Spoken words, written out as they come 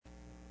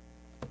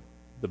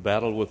The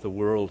battle with the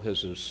world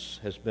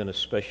has been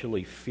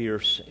especially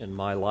fierce in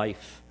my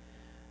life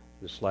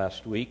this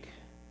last week.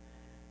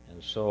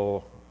 And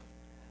so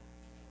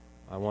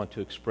I want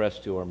to express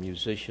to our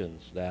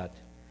musicians that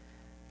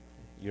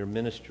your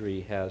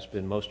ministry has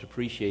been most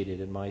appreciated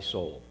in my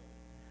soul,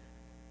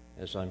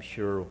 as I'm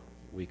sure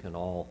we can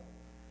all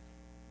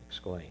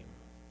exclaim.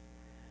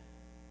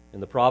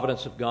 In the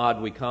providence of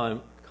God, we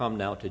come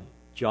now to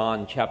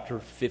John chapter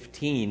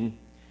 15,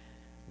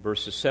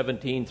 verses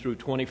 17 through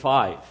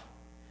 25,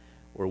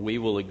 where we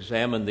will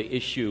examine the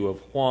issue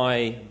of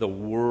why the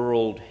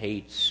world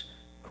hates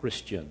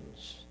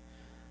Christians.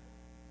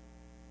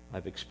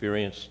 I've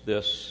experienced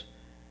this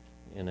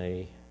in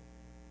a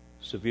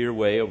severe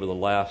way over the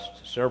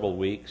last several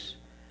weeks,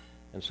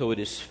 and so it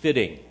is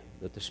fitting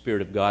that the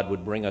Spirit of God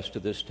would bring us to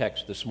this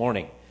text this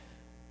morning.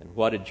 And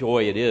what a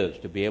joy it is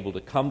to be able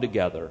to come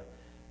together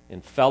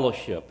in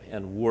fellowship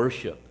and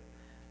worship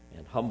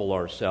and humble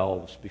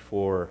ourselves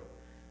before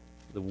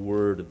the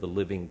Word of the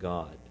living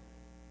God.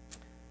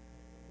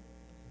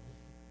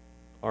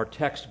 Our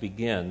text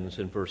begins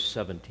in verse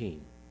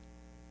 17,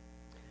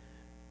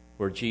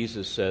 where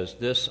Jesus says,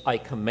 "This I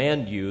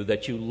command you,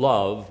 that you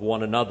love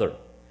one another.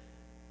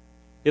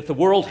 If the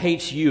world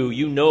hates you,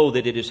 you know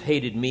that it has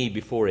hated me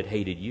before it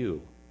hated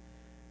you.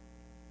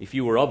 If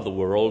you were of the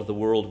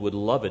world would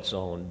love its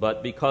own.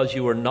 But because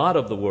you are not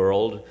of the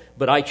world,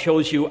 but I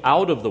chose you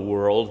out of the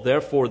world,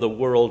 therefore the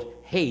world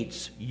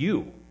hates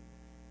you.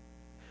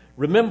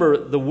 Remember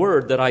the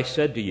word that I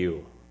said to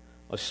you,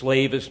 a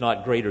slave is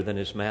not greater than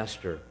his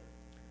master.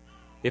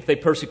 If they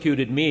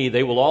persecuted me,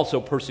 they will also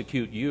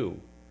persecute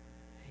you.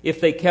 If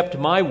they kept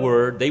my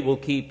word, they will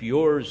keep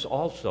yours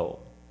also.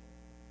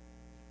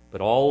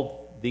 But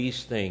all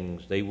these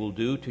things they will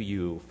do to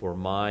you for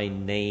my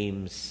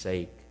name's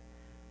sake,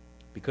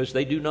 because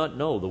they do not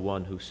know the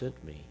one who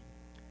sent me.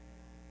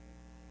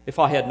 If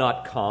I had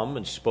not come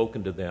and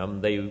spoken to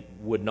them, they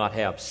would not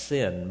have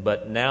sin,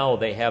 but now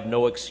they have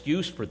no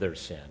excuse for their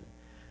sin.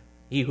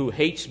 He who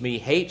hates me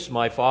hates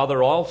my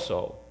Father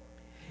also.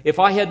 If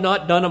I had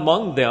not done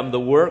among them the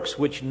works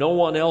which no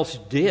one else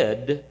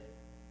did,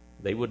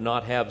 they would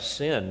not have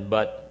sin,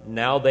 but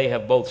now they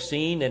have both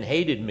seen and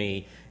hated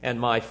me and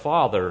my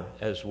Father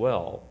as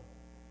well.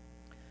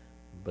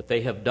 But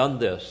they have done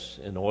this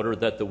in order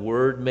that the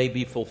word may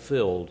be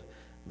fulfilled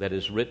that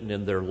is written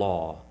in their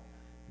law.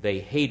 They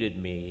hated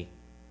me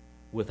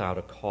without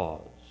a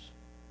cause."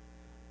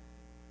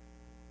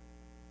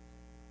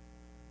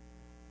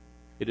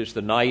 It is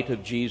the night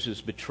of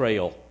Jesus'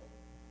 betrayal,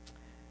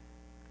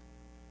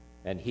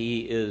 and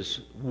he is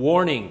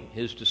warning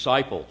his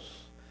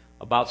disciples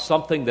about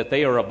something that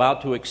they are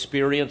about to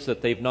experience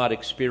that they've not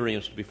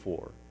experienced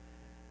before.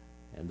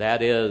 And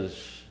that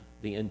is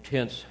the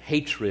intense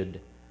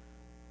hatred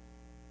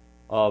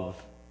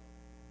of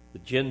the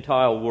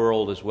Gentile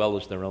world as well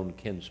as their own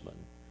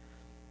kinsmen.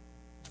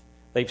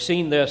 They've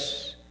seen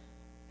this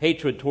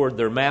hatred toward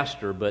their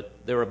master,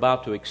 but they're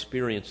about to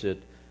experience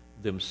it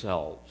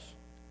themselves.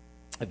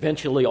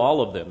 Eventually, all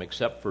of them,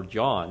 except for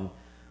John,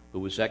 who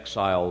was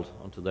exiled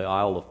onto the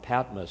Isle of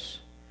Patmos,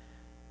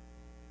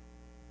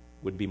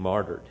 would be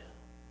martyred,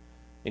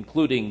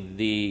 including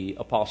the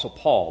Apostle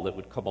Paul that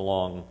would come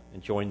along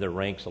and join their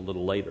ranks a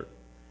little later.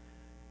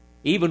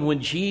 Even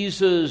when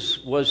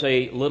Jesus was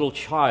a little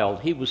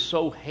child, he was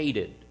so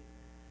hated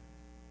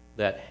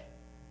that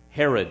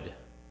Herod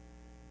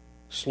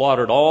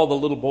slaughtered all the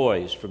little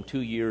boys from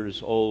 2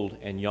 years old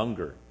and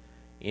younger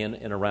in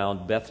and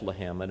around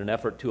Bethlehem in an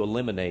effort to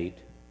eliminate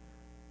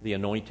the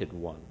Anointed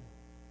One.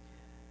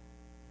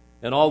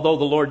 And although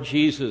the Lord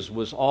Jesus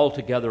was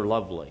altogether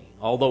lovely,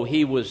 although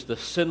he was the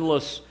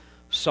sinless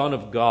Son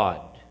of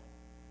God,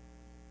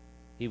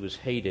 he was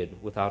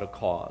hated without a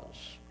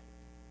cause.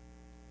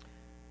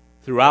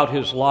 Throughout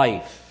his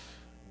life,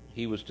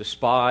 he was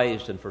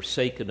despised and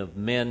forsaken of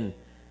men,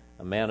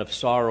 a man of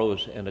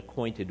sorrows and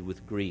acquainted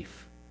with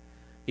grief.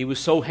 He was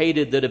so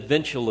hated that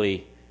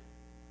eventually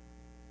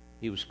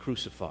he was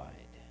crucified.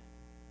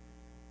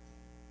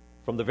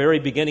 From the very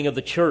beginning of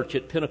the church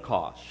at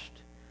Pentecost,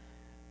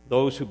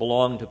 those who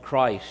belong to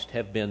Christ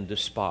have been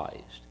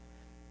despised,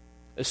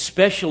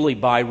 especially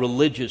by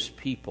religious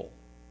people.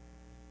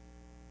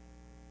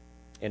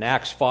 In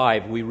Acts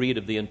 5, we read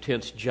of the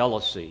intense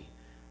jealousy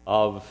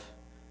of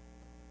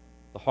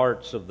the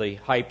hearts of the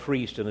high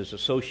priest and his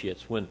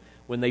associates when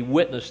they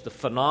witnessed the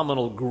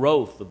phenomenal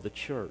growth of the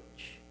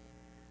church.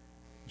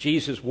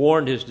 Jesus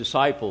warned his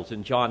disciples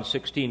in John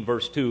 16,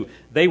 verse 2,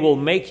 "They will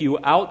make you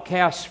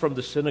outcasts from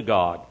the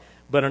synagogue,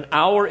 but an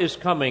hour is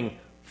coming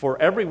for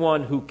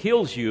everyone who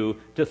kills you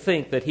to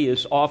think that he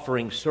is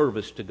offering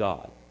service to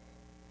God."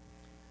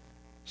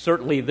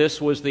 Certainly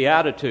this was the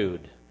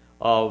attitude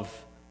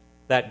of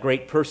that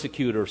great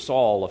persecutor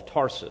Saul of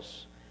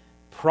Tarsus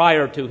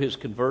prior to his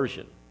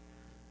conversion,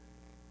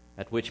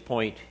 at which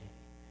point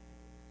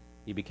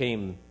he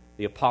became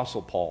the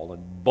Apostle Paul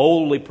and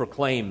boldly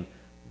proclaimed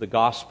the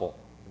gospel,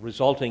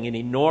 resulting in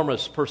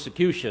enormous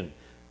persecution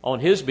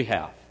on his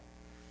behalf.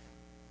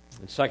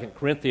 In 2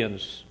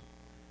 Corinthians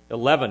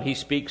 11, he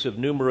speaks of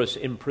numerous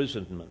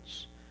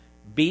imprisonments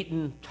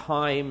beaten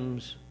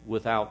times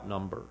without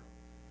number,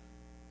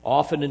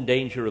 often in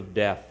danger of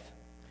death.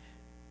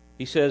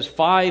 He says,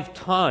 5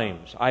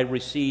 times I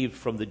received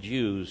from the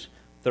Jews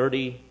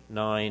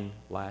 39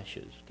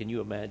 lashes. Can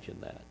you imagine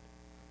that?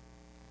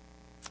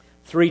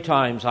 3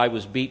 times I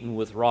was beaten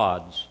with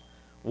rods.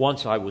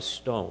 Once I was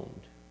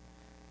stoned.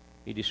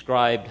 He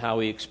described how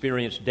he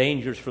experienced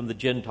dangers from the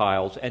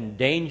Gentiles and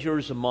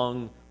dangers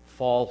among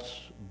false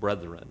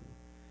brethren,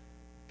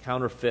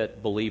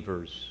 counterfeit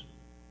believers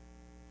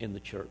in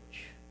the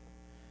church.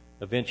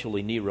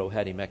 Eventually, Nero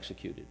had him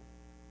executed.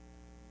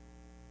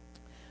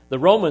 The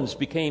Romans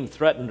became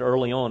threatened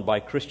early on by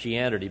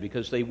Christianity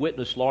because they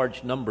witnessed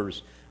large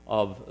numbers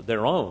of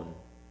their own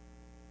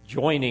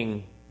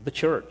joining the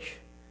church.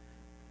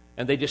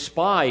 And they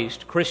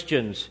despised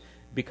Christians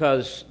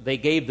because they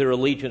gave their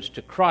allegiance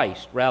to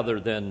Christ rather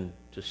than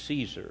to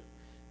Caesar.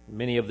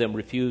 Many of them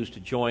refused to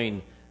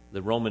join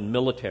the Roman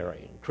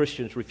military.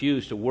 Christians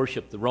refused to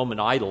worship the Roman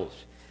idols,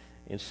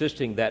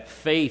 insisting that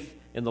faith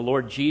in the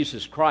Lord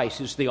Jesus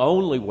Christ is the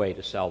only way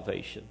to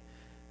salvation.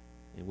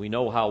 And we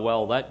know how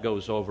well that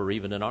goes over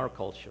even in our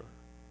culture.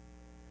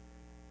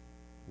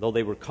 Though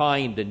they were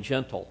kind and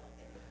gentle,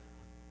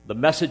 the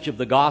message of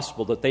the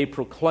gospel that they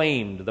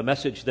proclaimed, the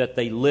message that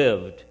they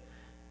lived,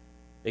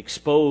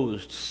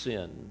 exposed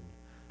sin.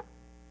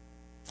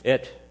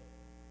 It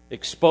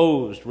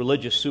exposed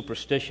religious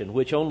superstition,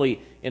 which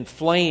only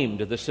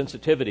inflamed the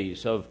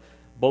sensitivities of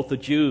both the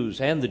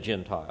Jews and the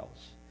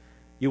Gentiles.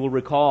 You will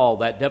recall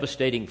that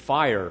devastating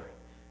fire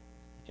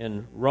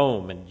in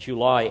Rome in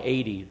July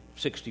 80,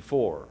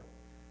 64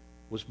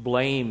 was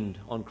blamed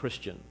on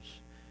Christians.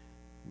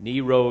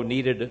 Nero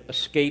needed a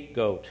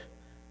scapegoat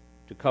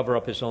to cover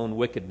up his own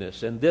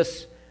wickedness. And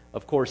this,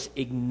 of course,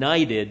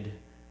 ignited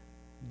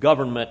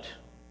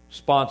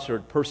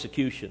government-sponsored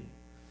persecution.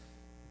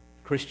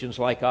 Christians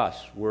like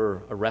us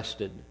were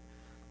arrested.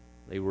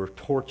 They were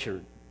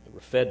tortured. They were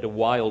fed to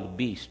wild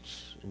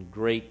beasts in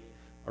great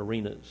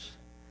arenas.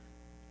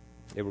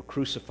 They were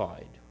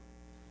crucified.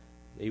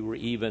 They were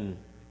even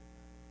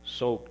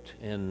soaked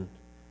in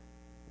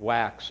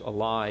wax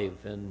alive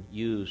and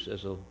used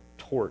as a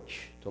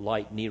torch to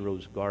light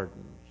Nero's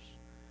gardens.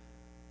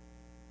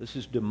 This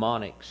is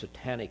demonic,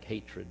 satanic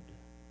hatred.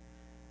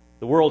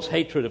 The world's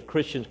hatred of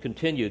Christians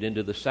continued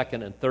into the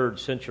 2nd and 3rd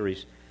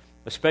centuries,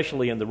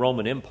 especially in the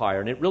Roman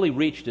Empire, and it really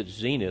reached its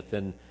zenith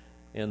in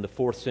the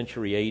 4th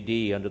century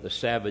A.D. under the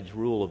savage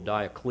rule of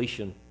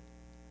Diocletian,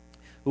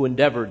 who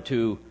endeavored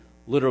to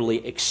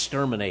literally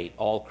exterminate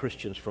all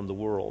Christians from the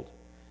world.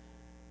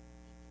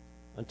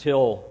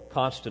 Until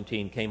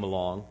Constantine came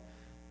along,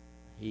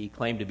 he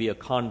claimed to be a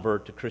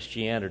convert to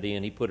Christianity,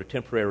 and he put a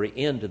temporary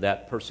end to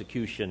that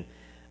persecution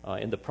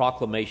in the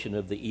proclamation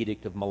of the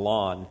Edict of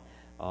Milan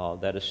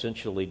that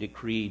essentially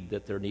decreed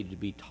that there needed to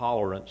be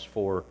tolerance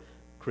for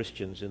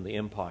Christians in the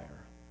empire.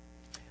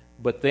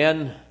 But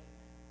then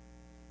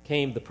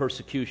came the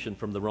persecution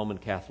from the Roman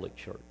Catholic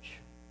Church.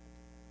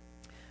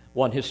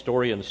 One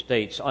historian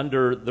states,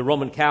 under the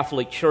Roman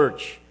Catholic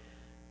Church,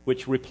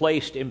 which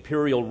replaced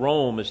imperial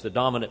Rome as the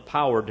dominant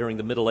power during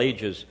the Middle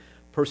Ages,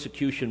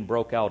 persecution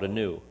broke out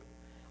anew.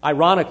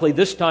 Ironically,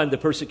 this time the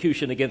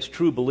persecution against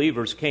true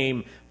believers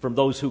came from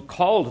those who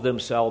called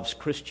themselves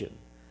Christian.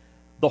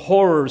 The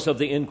horrors of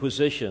the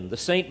Inquisition, the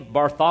St.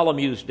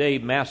 Bartholomew's Day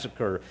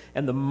massacre,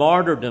 and the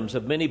martyrdoms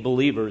of many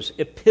believers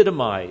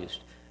epitomized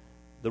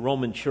the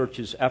Roman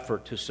Church's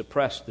effort to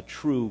suppress the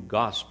true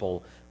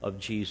gospel of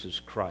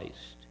Jesus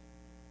Christ.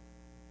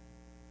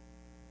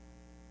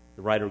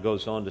 The writer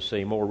goes on to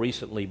say, more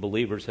recently,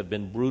 believers have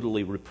been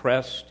brutally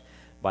repressed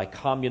by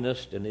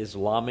communist and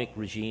Islamic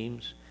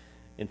regimes.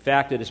 In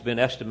fact, it has been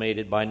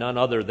estimated by none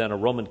other than a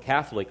Roman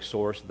Catholic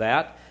source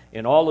that,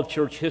 in all of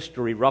church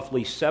history,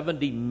 roughly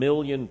 70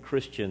 million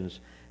Christians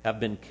have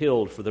been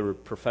killed for their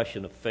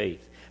profession of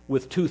faith,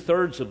 with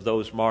 2/3 of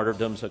those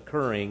martyrdoms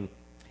occurring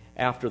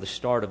after the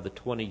start of the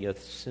 20th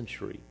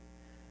century.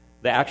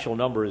 The actual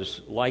number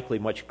is likely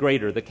much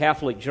greater. The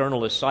Catholic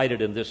journalist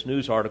cited in this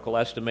news article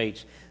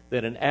estimates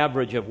that an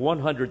average of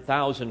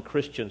 100,000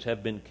 Christians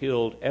have been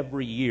killed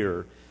every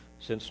year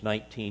since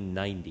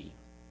 1990.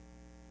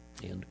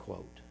 End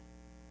quote.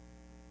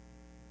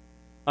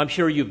 I'm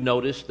sure you've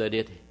noticed that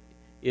it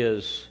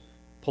is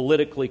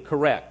politically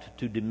correct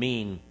to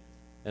demean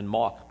and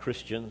mock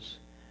Christians.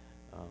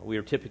 We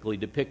are typically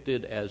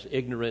depicted as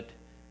ignorant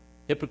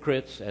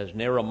hypocrites, as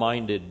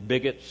narrow-minded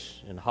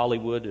bigots in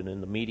Hollywood and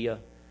in the media.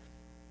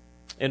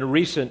 In a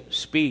recent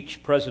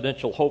speech,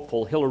 presidential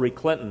hopeful Hillary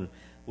Clinton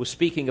was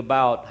speaking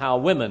about how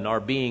women are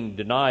being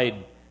denied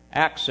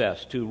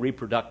access to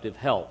reproductive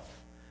health.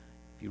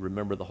 If you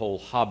remember the whole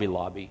Hobby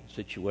Lobby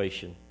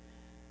situation.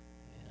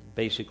 And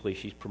basically,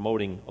 she's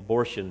promoting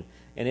abortion.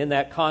 And in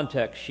that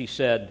context, she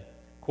said,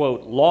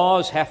 quote,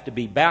 laws have to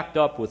be backed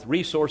up with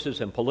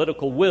resources and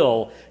political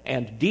will,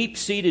 and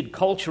deep-seated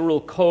cultural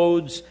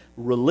codes,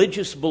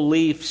 religious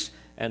beliefs,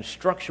 and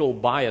structural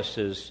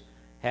biases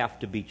have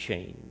to be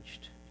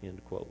changed,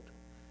 end quote.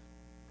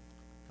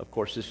 Of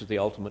course, this is the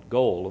ultimate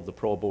goal of the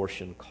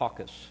pro-abortion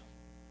caucus.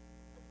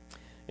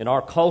 In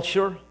our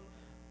culture,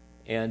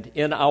 And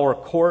in our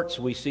courts,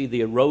 we see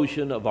the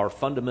erosion of our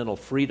fundamental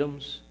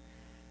freedoms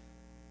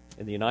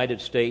in the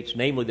United States,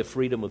 namely the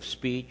freedom of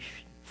speech,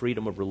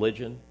 freedom of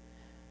religion.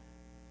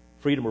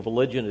 Freedom of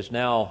religion is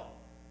now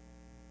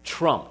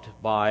trumped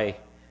by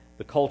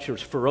the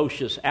culture's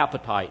ferocious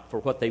appetite for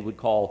what they would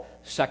call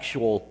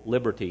sexual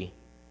liberty.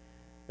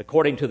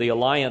 According to the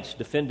Alliance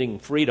Defending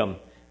Freedom,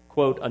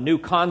 quote, a new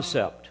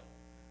concept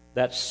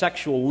that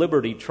sexual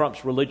liberty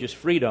trumps religious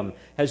freedom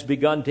has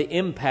begun to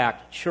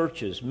impact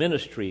churches,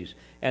 ministries,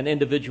 and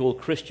individual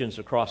Christians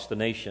across the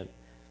nation.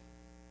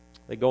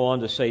 They go on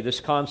to say this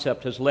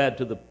concept has led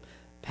to the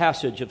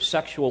passage of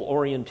sexual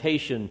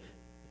orientation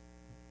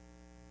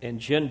and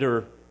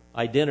gender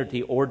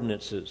identity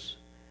ordinances.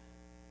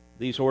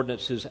 These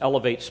ordinances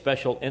elevate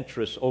special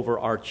interests over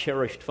our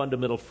cherished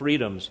fundamental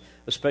freedoms,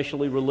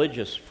 especially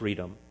religious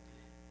freedom.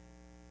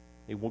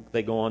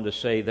 They go on to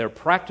say their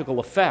practical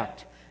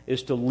effect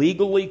is to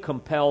legally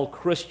compel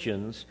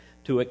Christians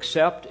to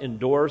accept,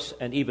 endorse,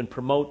 and even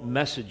promote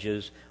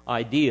messages,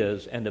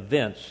 ideas, and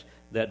events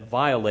that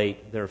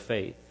violate their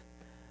faith.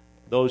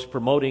 Those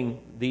promoting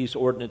these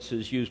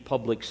ordinances use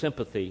public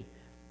sympathy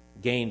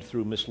gained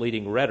through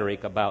misleading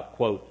rhetoric about,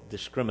 quote,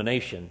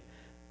 discrimination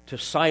to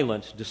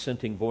silence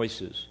dissenting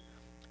voices.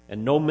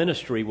 And no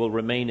ministry will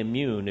remain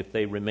immune if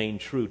they remain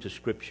true to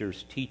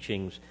Scripture's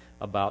teachings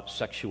about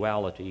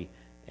sexuality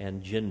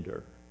and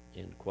gender,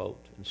 end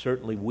quote. And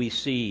certainly we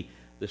see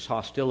this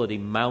hostility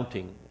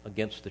mounting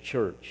against the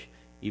church,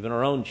 even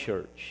our own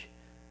church.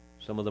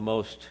 Some of the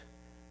most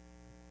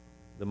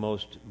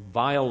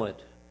violent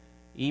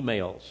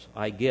emails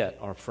I get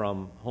are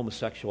from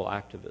homosexual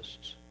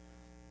activists.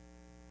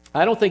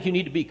 I don't think you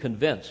need to be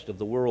convinced of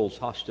the world's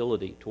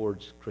hostility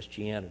towards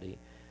Christianity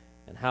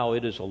and how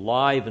it is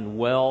alive and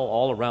well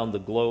all around the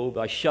globe.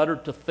 I shudder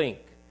to think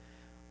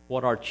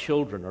what our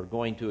children are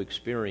going to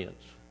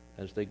experience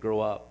as they grow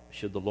up,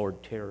 should the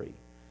Lord tarry.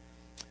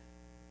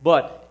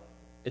 But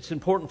it's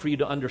important for you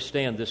to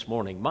understand this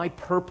morning, my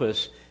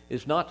purpose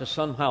is not to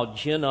somehow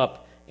gin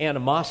up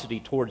animosity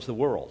towards the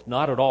world,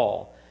 not at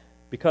all,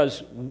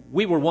 because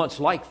we were once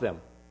like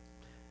them.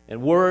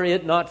 And were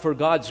it not for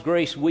God's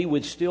grace, we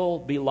would still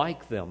be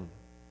like them.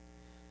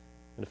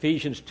 In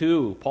Ephesians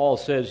 2, Paul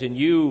says, "And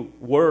you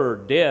were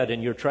dead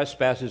in your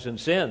trespasses and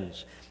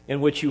sins, in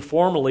which you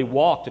formerly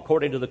walked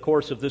according to the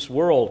course of this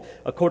world,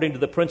 according to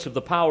the prince of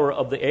the power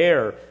of the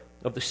air,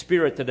 of the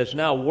spirit that is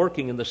now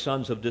working in the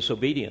sons of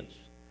disobedience."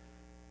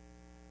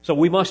 So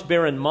we must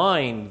bear in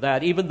mind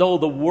that even though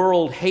the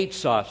world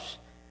hates us,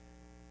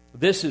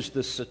 this is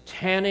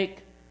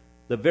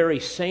the very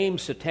same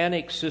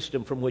satanic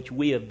system from which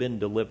we have been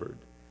delivered.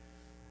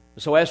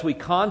 So as we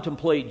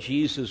contemplate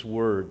Jesus'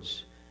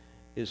 words,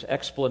 his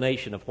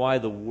explanation of why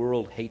the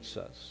world hates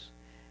us,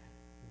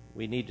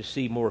 we need to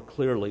see more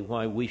clearly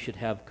why we should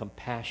have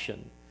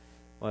compassion,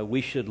 why we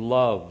should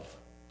love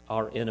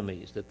our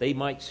enemies, that they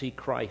might see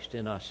Christ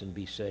in us and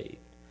be saved.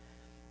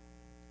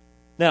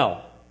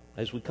 Now,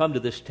 as we come to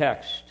this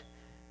text,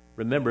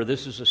 remember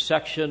this is a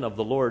section of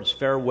the Lord's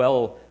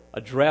farewell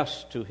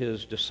address to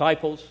his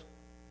disciples,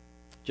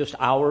 just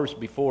hours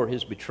before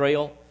his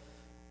betrayal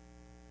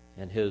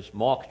and his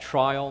mock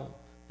trial,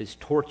 his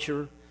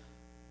torture,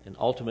 and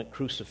ultimate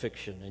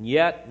crucifixion. And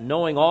yet,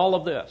 knowing all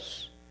of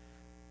this,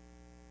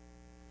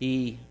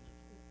 he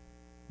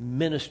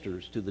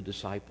ministers to the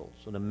disciples,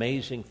 an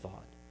amazing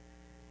thought.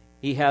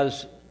 He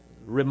has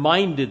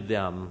reminded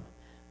them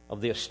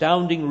of the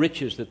astounding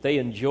riches that they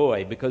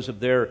enjoy because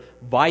of their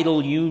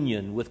vital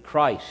union with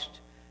Christ.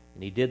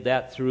 And he did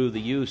that through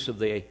the use of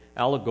the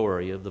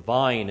allegory of the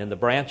vine and the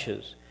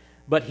branches.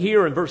 But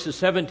here in verses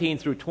 17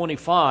 through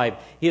 25,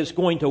 he is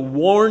going to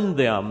warn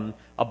them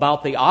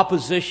about the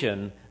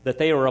opposition that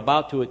they are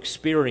about to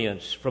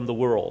experience from the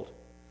world.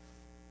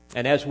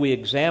 And as we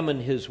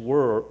examine his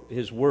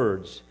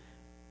words,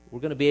 we're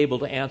going to be able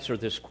to answer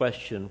this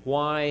question: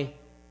 why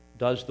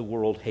does the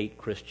world hate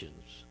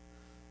Christians?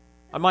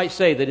 I might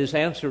say that his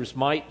answers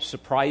might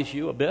surprise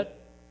you a bit,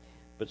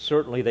 but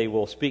certainly they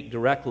will speak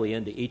directly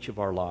into each of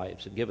our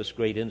lives and give us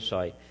great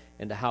insight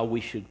into how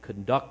we should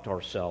conduct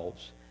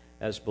ourselves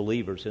as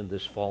believers in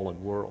this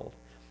fallen world.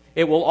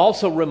 It will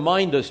also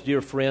remind us,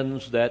 dear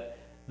friends, that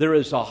there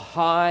is a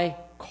high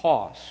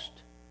cost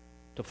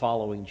to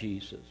following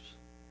Jesus.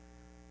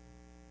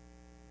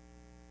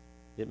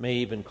 It may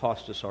even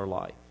cost us our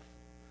life,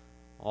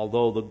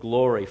 although the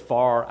glory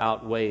far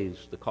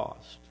outweighs the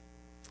cost.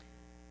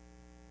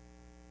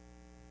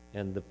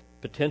 And the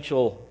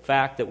potential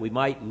fact that we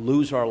might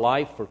lose our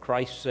life for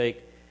Christ's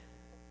sake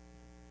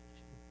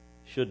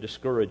should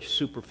discourage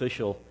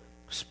superficial,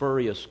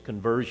 spurious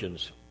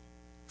conversions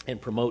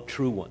and promote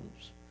true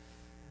ones.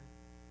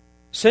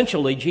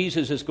 Essentially,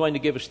 Jesus is going to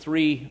give us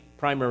three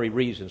primary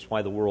reasons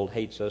why the world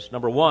hates us.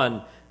 Number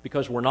one,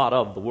 because we're not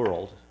of the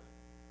world.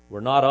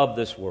 We're not of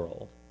this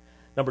world.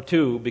 Number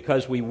two,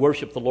 because we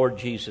worship the Lord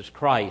Jesus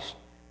Christ.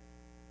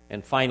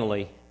 And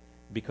finally,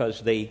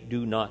 because they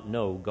do not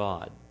know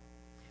God.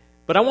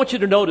 But I want you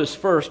to notice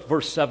first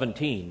verse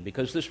 17,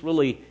 because this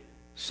really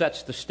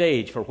sets the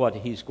stage for what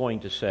he's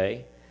going to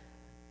say.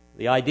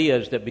 The idea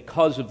is that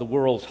because of the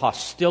world's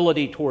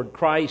hostility toward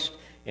Christ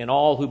and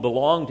all who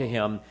belong to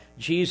him,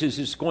 Jesus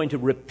is going to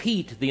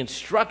repeat the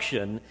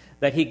instruction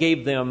that he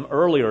gave them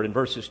earlier in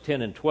verses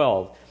 10 and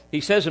 12.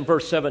 He says in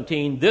verse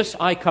 17, "This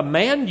I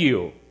command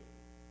you,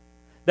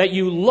 that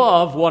you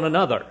love one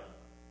another."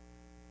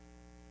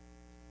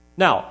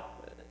 Now,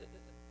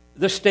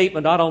 this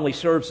statement not only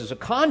serves as a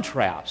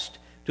contrast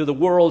to the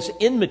world's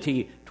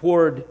enmity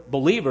toward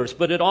believers,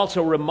 but it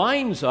also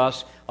reminds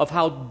us of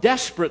how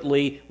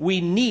desperately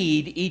we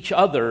need each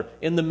other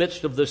in the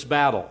midst of this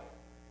battle.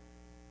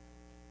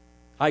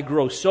 I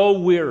grow so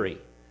weary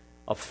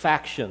of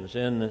factions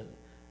in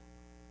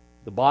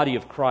the body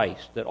of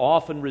Christ that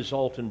often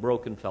result in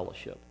broken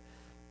fellowship.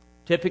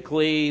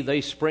 Typically,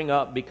 they spring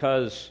up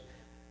because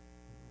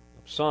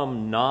of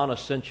some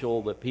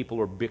non-essential that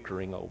people are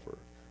bickering over.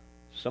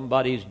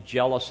 Somebody's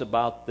jealous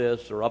about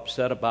this or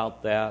upset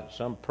about that.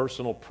 Some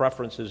personal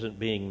preference isn't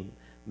being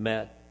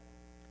met.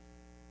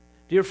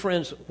 Dear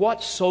friends,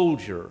 what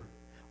soldier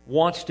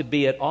wants to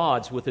be at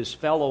odds with his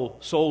fellow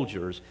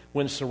soldiers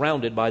when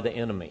surrounded by the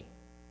enemy?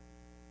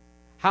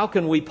 How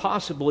can we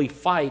possibly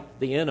fight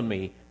the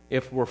enemy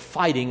if we're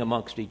fighting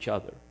amongst each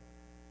other?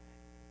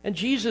 And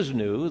Jesus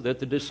knew that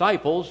the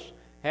disciples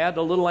had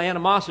a little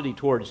animosity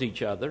towards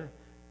each other.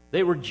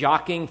 They were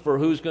jockeying for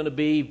who's going to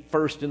be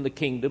first in the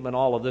kingdom and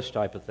all of this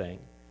type of thing.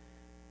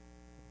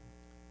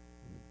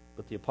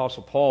 But the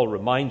Apostle Paul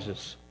reminds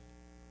us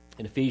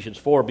in Ephesians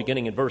 4,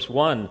 beginning in verse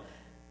 1,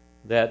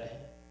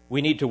 that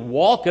we need to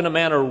walk in a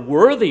manner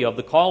worthy of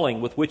the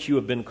calling with which you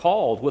have been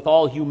called, with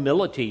all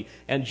humility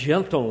and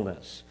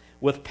gentleness,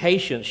 with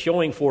patience,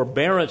 showing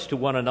forbearance to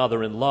one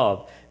another in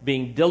love,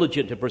 being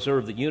diligent to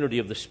preserve the unity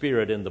of the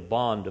Spirit in the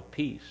bond of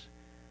peace.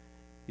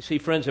 You see,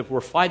 friends, if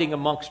we're fighting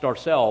amongst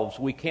ourselves,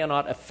 we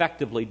cannot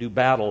effectively do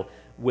battle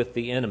with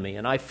the enemy.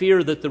 And I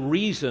fear that the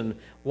reason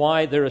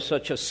why there is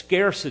such a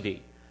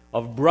scarcity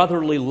of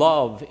brotherly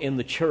love in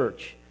the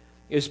church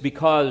is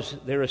because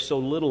there is so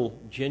little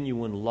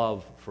genuine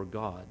love for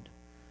God.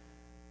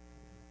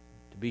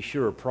 To be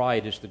sure,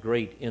 pride is the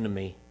great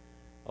enemy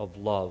of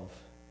love.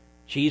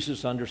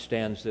 Jesus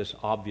understands this,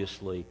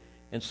 obviously,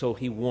 and so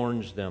he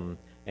warns them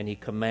and he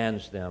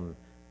commands them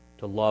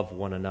to love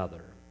one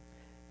another.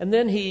 And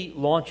then he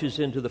launches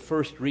into the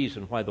first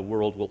reason why the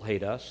world will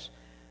hate us.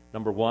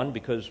 Number one,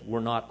 because we're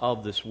not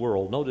of this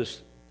world.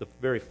 Notice the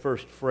very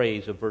first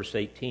phrase of verse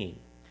 18.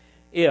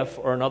 If,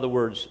 or in other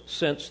words,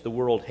 since the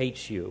world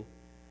hates you.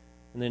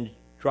 And then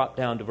drop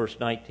down to verse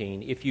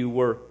 19. If you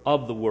were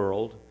of the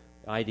world,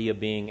 the idea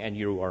being, and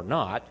you are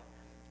not,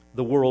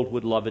 the world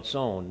would love its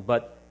own.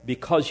 But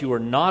because you are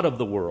not of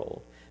the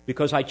world,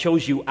 because I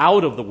chose you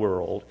out of the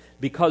world,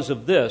 because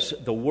of this,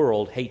 the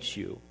world hates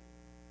you.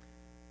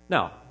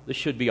 Now, this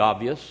should be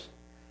obvious.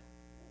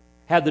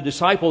 Had the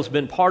disciples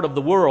been part of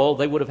the world,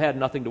 they would have had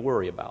nothing to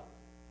worry about.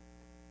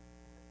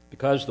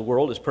 Because the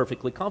world is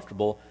perfectly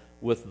comfortable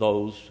with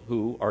those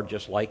who are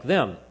just like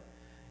them.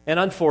 And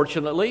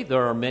unfortunately,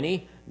 there are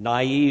many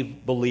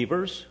naive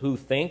believers who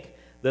think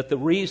that the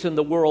reason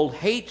the world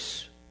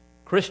hates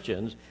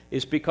Christians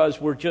is because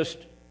we're just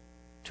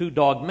too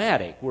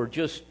dogmatic. We're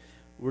just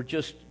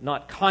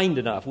not kind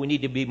enough. We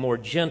need to be more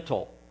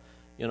gentle.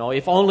 You know,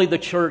 if only the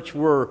church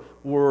were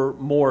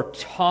more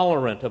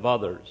tolerant of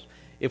others,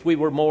 if we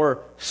were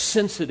more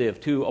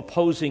sensitive to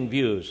opposing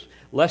views,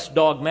 less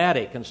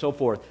dogmatic and so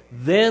forth,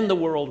 then the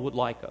world would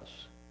like us.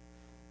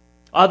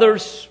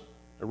 Others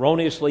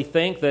erroneously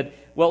think that,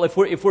 well, if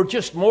we're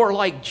just more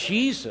like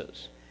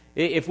Jesus,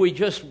 if we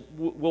just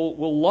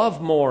will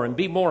love more and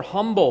be more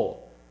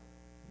humble,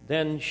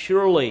 then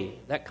surely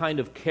that kind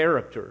of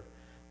character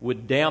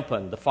would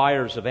dampen the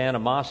fires of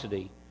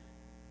animosity.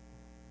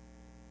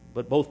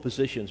 But both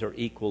positions are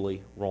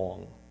equally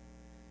wrong.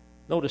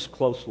 Notice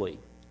closely.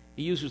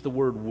 He uses the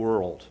word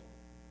world.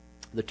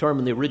 The term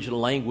in the original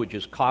language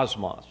is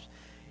cosmos,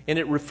 and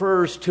it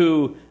refers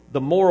to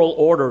the moral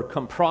order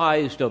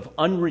comprised of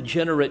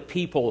unregenerate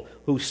people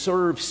who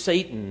serve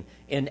Satan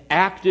in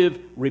active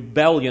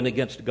rebellion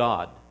against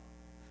God.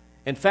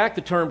 In fact,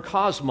 the term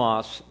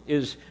cosmos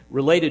is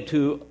related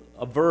to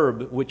a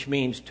verb which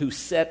means to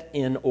set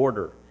in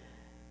order.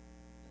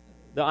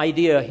 The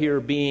idea here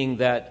being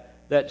that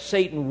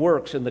Satan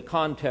works in the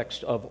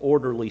context of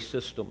orderly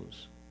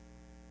systems.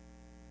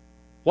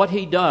 What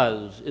he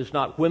does is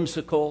not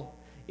whimsical,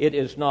 it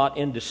is not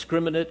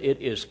indiscriminate, it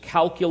is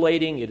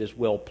calculating, it is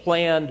well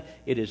planned,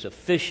 it is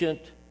efficient.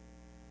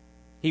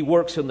 He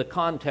works in the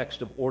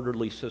context of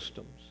orderly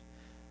systems.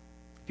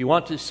 If you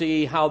want to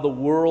see how the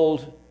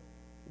world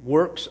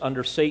works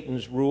under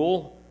Satan's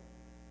rule,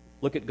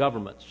 look at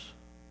governments,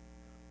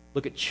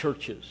 look at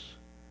churches,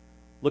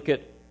 look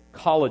at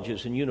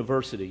colleges and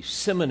universities,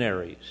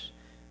 seminaries,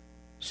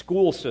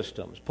 school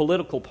systems,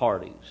 political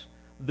parties,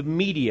 the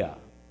media,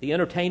 the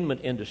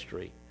entertainment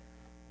industry,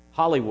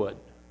 Hollywood,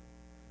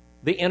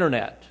 the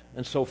internet,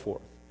 and so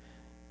forth.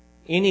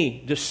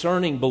 Any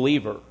discerning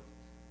believer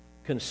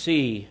can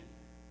see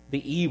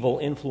the evil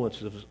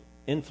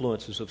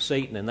influences of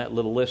Satan in that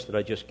little list that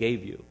I just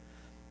gave you.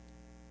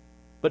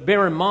 But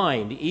bear in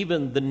mind,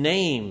 even the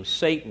name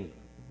Satan,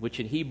 which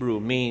in Hebrew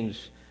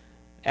means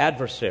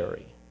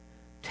adversary,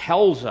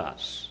 tells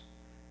us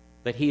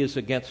that he is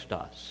against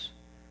us.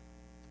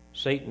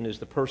 Satan is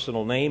the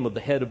personal name of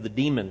the head of the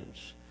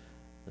demons.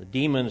 The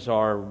demons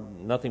are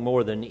nothing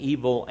more than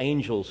evil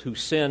angels who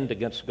sinned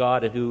against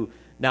God and who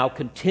now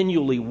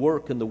continually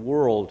work in the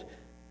world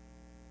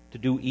to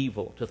do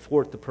evil, to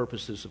thwart the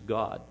purposes of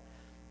God.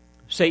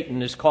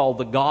 Satan is called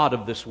the god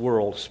of this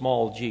world,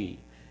 small g.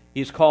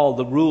 He's called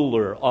the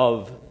ruler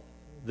of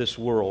this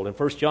world. In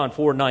 1 John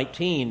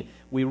 4:19,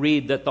 we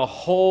read that the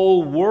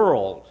whole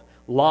world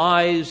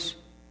lies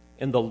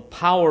in the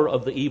power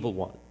of the evil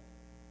one.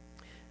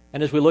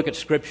 And as we look at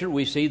Scripture,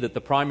 we see that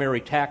the primary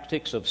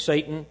tactics of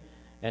Satan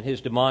and his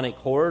demonic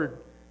horde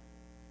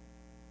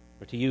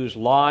are to use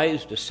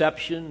lies,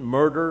 deception,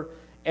 murder,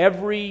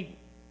 every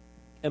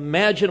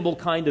imaginable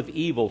kind of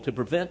evil to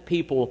prevent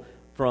people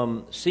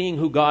from seeing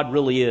who God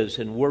really is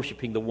and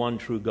worshiping the one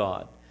true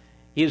God.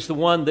 He is the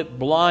one that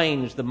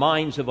blinds the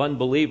minds of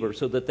unbelievers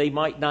so that they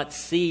might not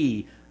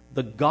see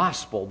the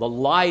gospel, the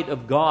light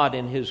of God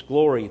in His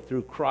glory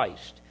through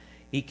Christ.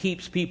 He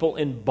keeps people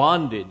in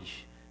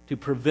bondage to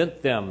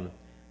prevent them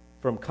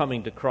from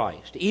coming to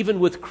Christ. Even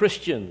with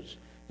Christians,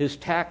 his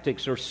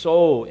tactics are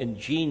so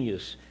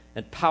ingenious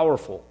and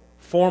powerful,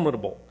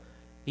 formidable.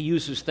 He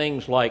uses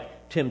things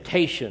like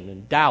temptation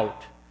and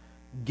doubt,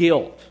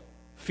 guilt,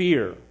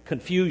 fear,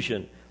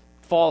 confusion,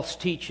 false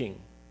teaching,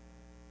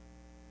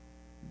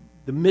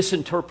 the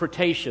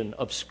misinterpretation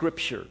of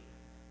Scripture,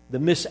 the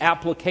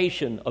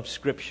misapplication of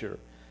Scripture,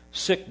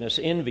 sickness,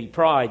 envy,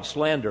 pride,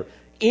 slander,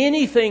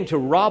 anything to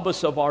rob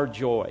us of our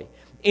joy,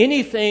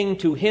 anything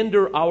to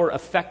hinder our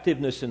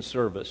effectiveness in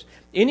service,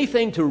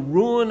 anything to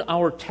ruin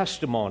our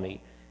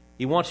testimony.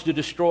 He wants to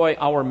destroy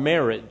our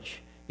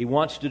marriage. He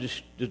wants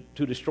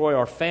to destroy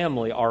our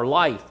family, our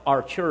life,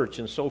 our church,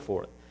 and so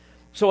forth.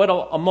 So at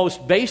a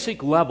most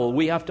basic level,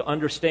 we have to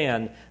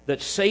understand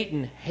that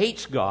Satan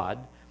hates God.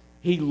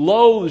 He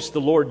loathes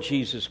the Lord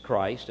Jesus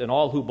Christ and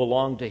all who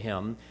belong to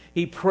Him.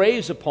 He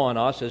preys upon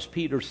us, as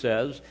Peter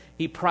says.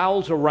 He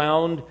prowls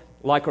around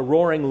like a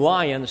roaring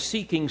lion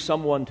seeking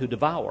someone to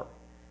devour.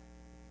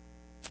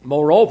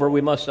 Moreover,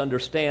 we must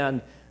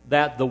understand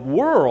that the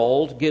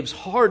world gives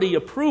hearty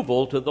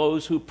approval to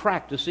those who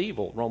practice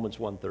evil, Romans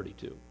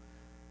 1:32.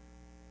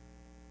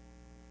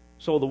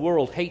 So the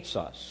world hates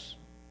us,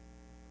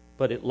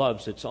 but it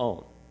loves its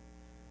own.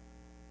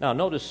 Now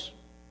notice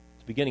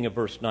the beginning of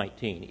verse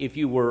 19. If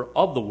you were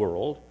of the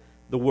world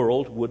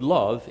would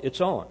love its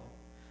own.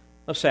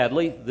 Now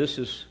sadly, this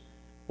is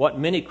what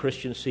many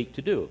Christians seek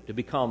to do, to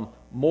become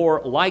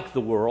more like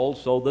the world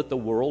so that the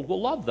world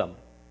will love them.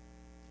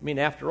 I mean,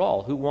 after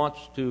all, who wants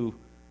to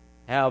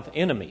have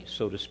enemies,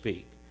 so to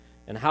speak?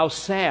 And how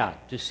sad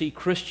to see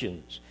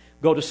Christians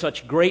go to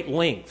such great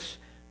lengths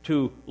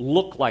to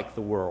look like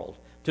the world,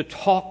 to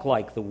talk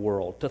like the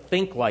world, to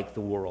think like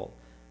the world,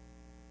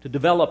 to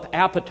develop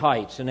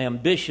appetites and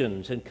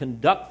ambitions and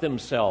conduct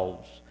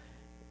themselves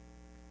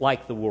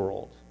like the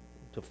world,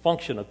 to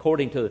function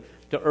according to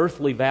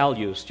earthly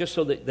values just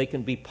so that they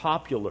can be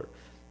popular.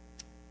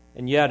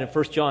 And yet in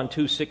 1 John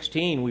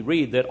 2:16 we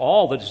read that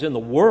all that is in the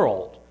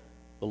world,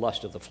 the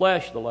lust of the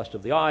flesh, the lust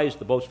of the eyes,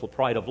 the boastful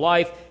pride of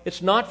life,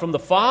 it's not from the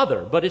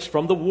Father, but it's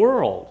from the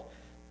world.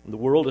 And the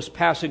world is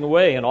passing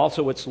away and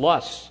also its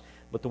lusts,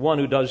 but the one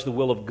who does the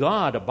will of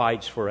God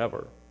abides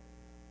forever.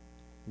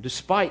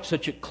 Despite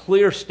such a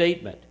clear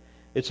statement,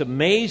 it's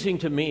amazing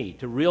to me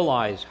to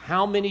realize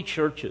how many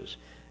churches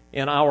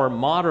in our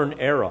modern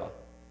era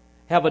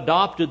have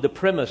adopted the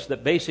premise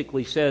that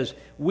basically says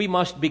we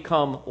must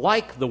become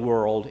like the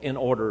world in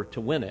order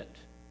to win it.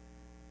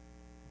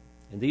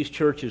 In these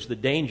churches, the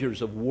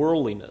dangers of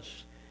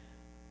worldliness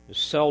is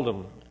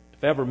seldom,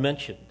 if ever,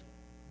 mentioned,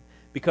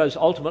 because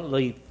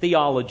ultimately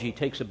theology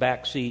takes a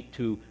back seat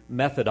to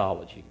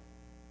methodology.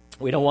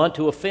 We don't want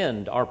to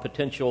offend our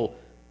potential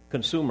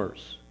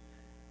consumers.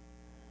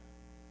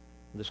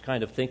 This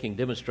kind of thinking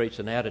demonstrates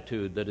an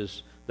attitude that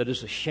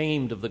is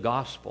ashamed of the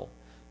gospel,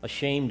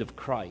 ashamed of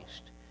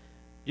Christ.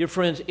 Dear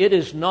friends, it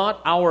is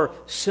not our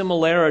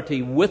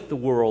similarity with the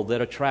world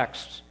that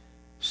attracts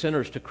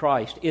sinners to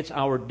Christ. It's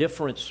our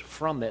difference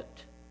from it.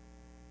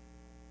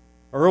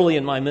 Early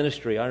in my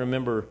ministry, I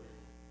remember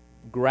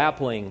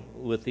grappling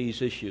with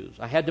these issues.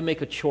 I had to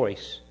make a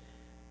choice.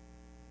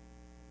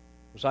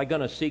 Was I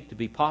going to seek to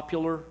be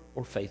popular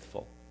or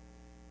faithful?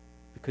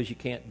 Because you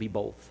can't be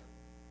both.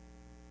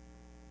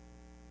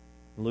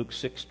 In Luke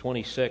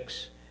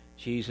 6:26,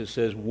 Jesus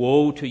says,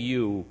 "Woe to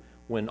you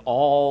when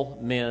all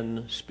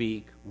men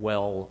speak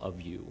well of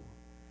you.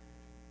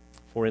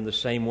 For in the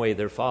same way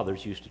their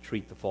fathers used to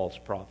treat the false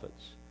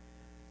prophets."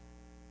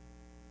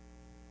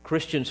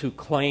 Christians who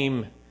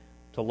claim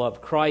to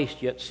love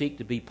Christ yet seek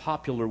to be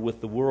popular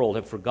with the world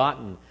have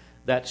forgotten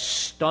that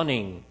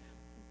stunning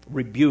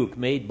rebuke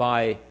made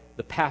by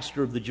the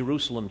pastor of the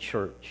Jerusalem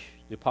church,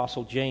 the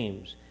Apostle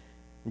James.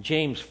 In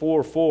James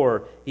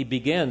 4:4, he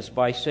begins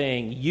by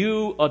saying,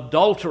 "You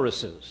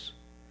adulteresses."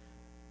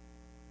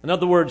 In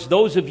other words,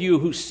 those of you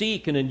who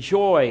seek and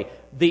enjoy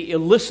the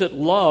illicit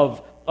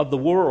love of the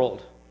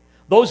world,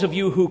 those of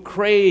you who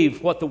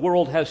crave what the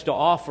world has to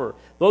offer,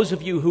 those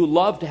of you who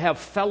love to have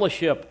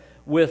fellowship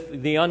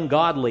with the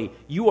ungodly,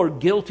 you are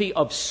guilty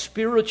of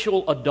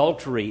spiritual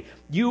adultery.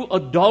 You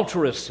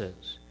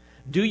adulteresses,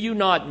 do you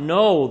not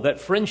know that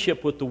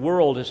friendship with the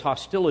world is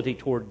hostility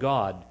toward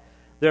God?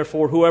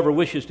 Therefore, whoever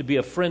wishes to be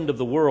a friend of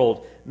the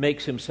world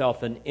makes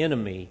himself an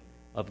enemy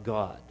of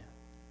God.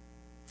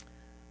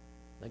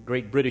 The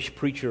great British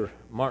preacher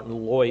Martin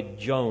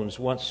Lloyd-Jones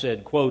once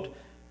said, quote,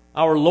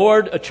 "Our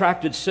Lord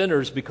attracted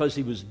sinners because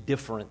he was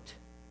different.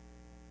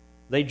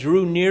 They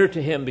drew near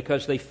to him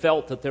because they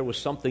felt that there was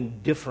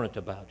something different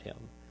about him."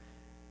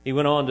 He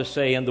went on to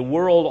say, "And the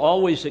world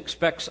always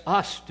expects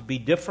us to be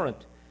different.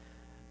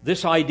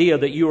 This idea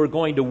that you are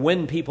going to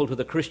win people to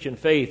the Christian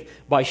faith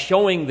by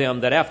showing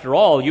them that after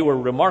all you are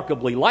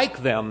remarkably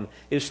like them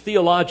is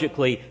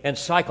theologically and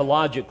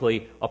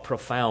psychologically a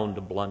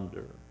profound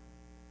blunder."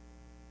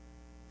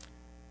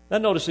 Now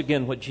notice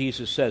again what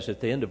Jesus says at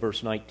the end of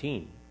verse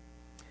 19.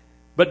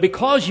 "But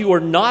because you are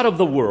not of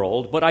the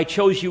world, but I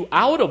chose you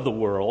out of the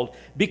world,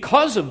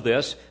 because of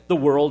this the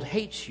world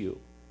hates you."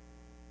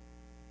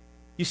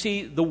 You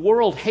see, the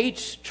world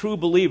hates true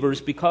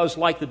believers because,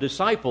 like the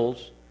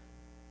disciples,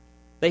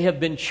 they have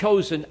been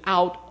chosen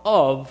out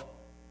of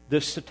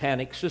this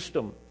satanic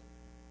system.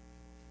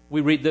 We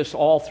read this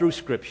all through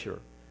Scripture.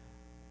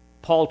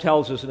 Paul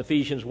tells us in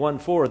Ephesians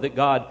 1:4 that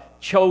God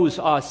chose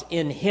us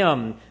in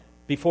Him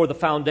before the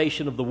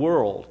foundation of the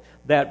world,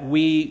 that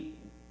we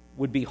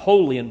would be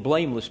holy and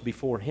blameless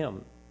before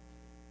Him.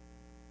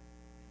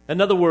 In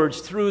other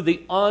words, through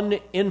the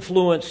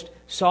uninfluenced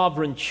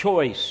sovereign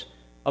choice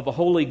of a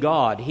holy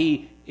God,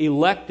 He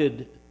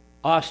elected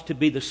us to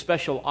be the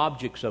special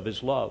objects of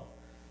His love.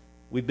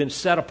 We've been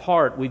set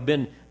apart. We've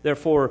been,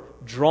 therefore,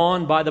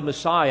 drawn by the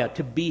Messiah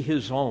to be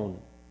His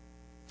own,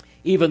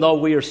 even though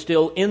we are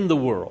still in the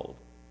world,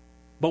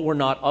 but we're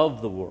not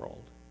of the world.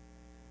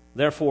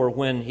 Therefore,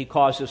 when He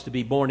caused us to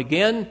be born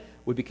again,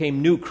 we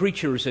became new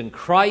creatures in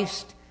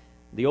Christ.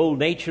 The old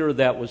nature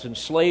that was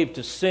enslaved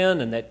to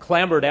sin and that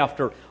clamored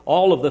after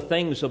all of the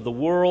things of the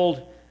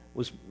world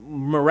was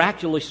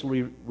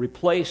miraculously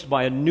replaced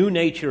by a new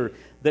nature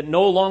that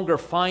no longer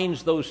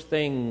finds those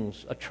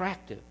things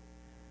attractive.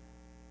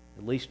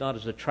 At least not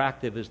as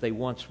attractive as they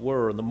once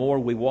were. And the more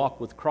we walk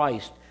with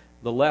Christ,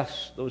 the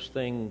less those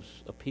things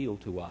appeal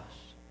to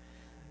us.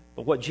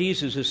 But what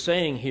Jesus is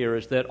saying here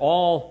is that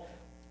all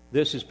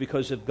this is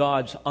because of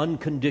God's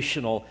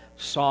unconditional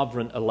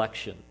sovereign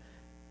election,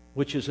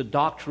 which is a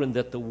doctrine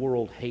that the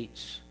world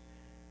hates.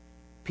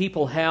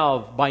 People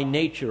have, by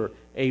nature,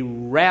 a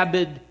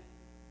rabid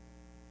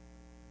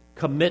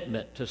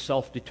commitment to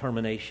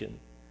self-determination.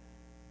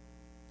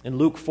 In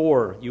Luke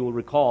 4, you will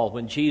recall,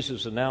 when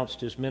Jesus announced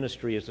His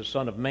ministry as the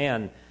Son of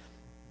Man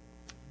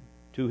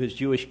to His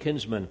Jewish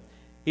kinsmen,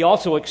 He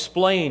also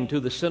explained to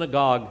the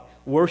synagogue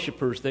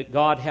worshipers that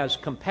God has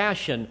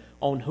compassion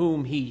on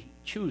whom He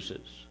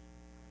chooses.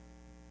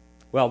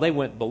 Well, they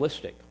went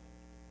ballistic.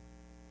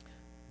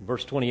 In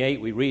verse 28,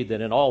 we read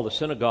that in all the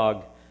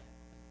synagogue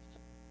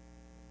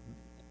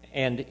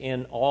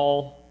and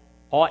all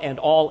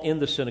in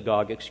the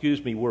synagogue,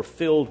 were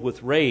filled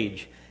with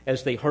rage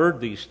as they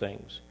heard these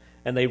things.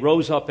 And they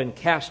rose up and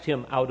cast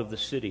Him out of the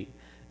city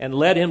and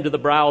led Him to the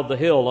brow of the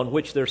hill on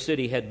which their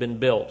city had been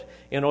built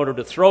in order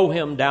to throw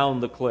Him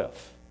down the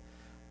cliff.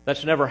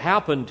 That's never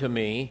happened to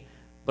me,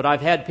 but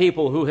I've had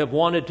people who have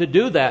wanted to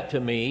do that to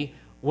me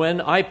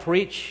when I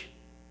preach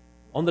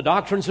on the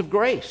doctrines of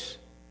grace.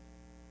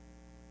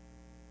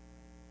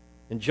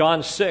 In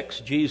John 6,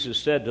 Jesus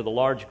said to the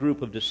large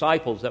group of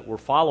disciples that were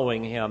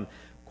following Him,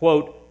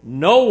 quote,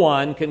 "No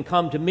one can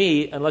come to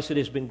me unless it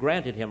has been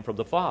granted him from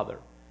the Father."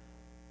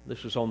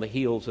 This was on the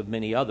heels of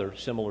many other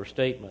similar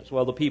statements.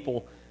 Well, the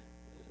people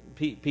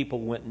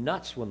went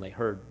nuts when they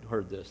heard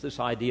this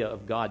idea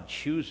of God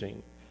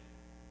choosing.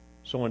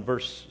 So in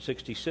verse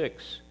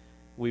 66,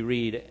 we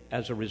read,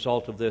 "As a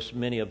result of this,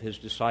 many of His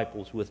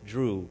disciples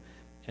withdrew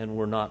and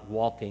were not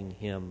walking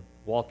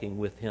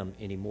with Him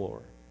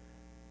anymore."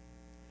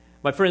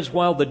 My friends,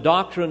 while the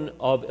doctrine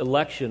of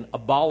election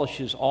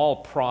abolishes all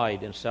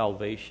pride in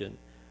salvation,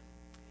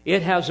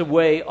 it has a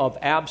way of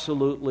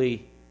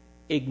absolutely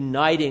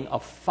igniting a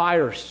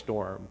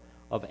firestorm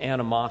of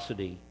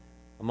animosity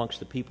amongst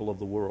the people of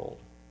the world.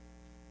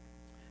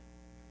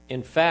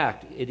 In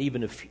fact, it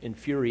even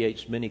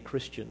infuriates many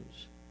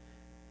Christians.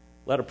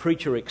 Let a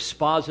preacher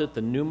exposit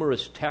the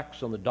numerous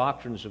texts on the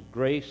doctrines of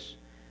grace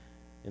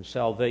and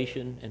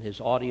salvation, and his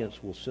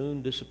audience will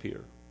soon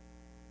disappear.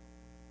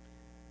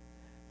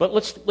 But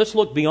let's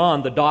look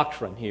beyond the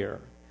doctrine here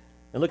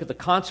and look at the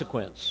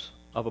consequence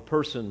of a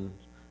person's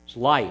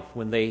life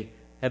when they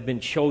have been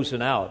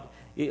chosen out.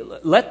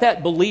 Let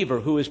that believer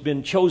who has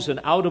been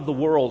chosen out of the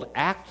world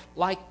act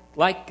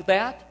like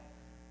that.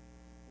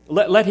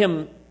 Let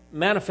him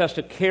manifest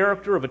a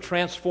character of a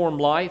transformed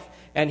life,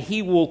 and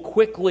he will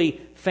quickly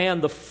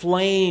fan the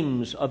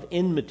flames of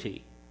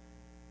enmity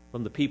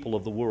from the people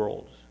of the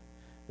world.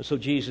 And so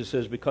Jesus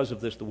says, because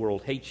of this, the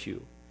world hates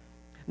you.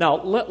 Now,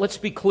 let's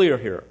be clear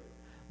here.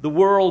 The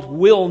world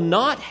will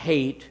not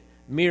hate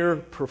mere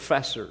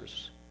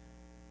professors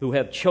who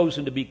have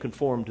chosen to be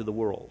conformed to the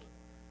world.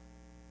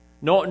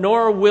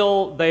 Nor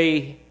will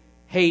they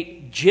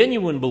hate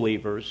genuine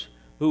believers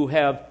who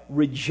have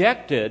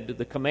rejected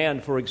the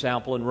command, for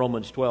example, in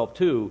Romans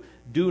 12:2,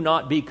 do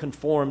not be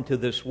conformed to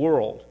this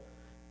world,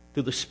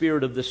 to the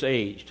spirit of this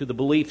age, to the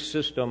belief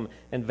system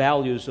and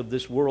values of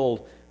this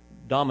world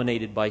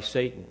dominated by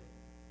Satan.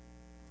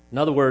 In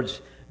other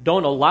words,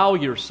 don't allow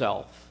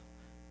yourself,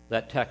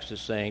 that text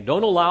is saying,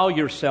 don't allow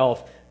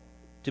yourself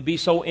to be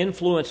so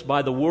influenced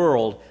by the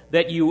world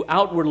that you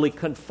outwardly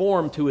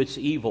conform to its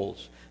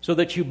evils, so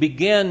that you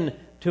begin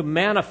to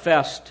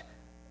manifest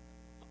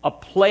a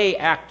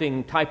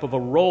play-acting type of a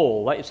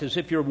role. It's as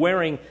if you're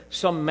wearing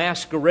some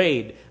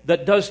masquerade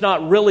that does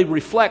not really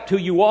reflect who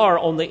you are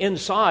on the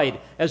inside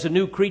as a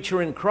new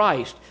creature in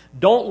Christ.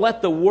 Don't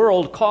let the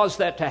world cause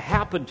that to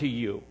happen to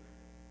you.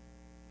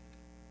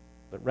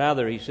 But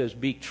rather, he says,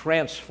 be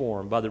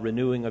transformed by the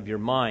renewing of your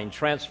mind.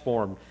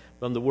 Transformed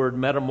from the word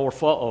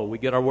metamorpho. We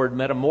get our word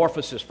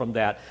metamorphosis from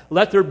that.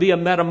 Let there be a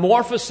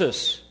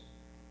metamorphosis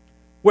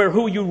where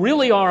who you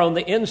really are on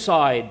the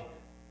inside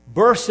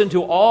bursts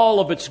into all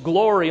of its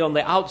glory on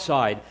the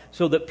outside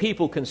so that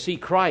people can see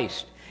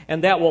Christ.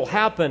 And that will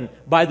happen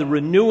by the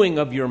renewing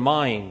of your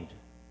mind.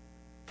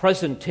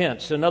 Present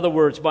tense. In other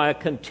words, by a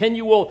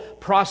continual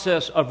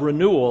process of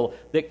renewal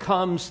that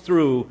comes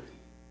through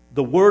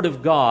the Word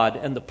of God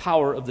and the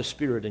power of the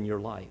Spirit in your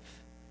life.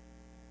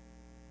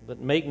 But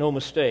make no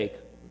mistake,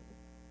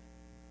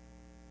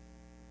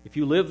 if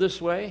you live this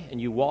way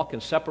and you walk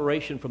in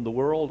separation from the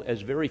world,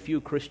 as very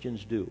few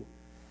Christians do,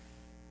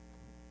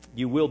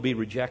 you will be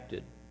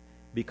rejected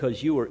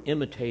because you are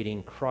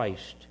imitating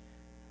Christ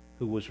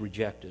who was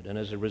rejected. And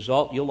as a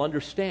result, you'll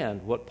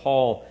understand what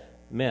Paul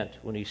meant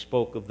when he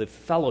spoke of the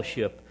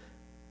fellowship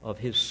of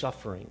his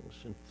sufferings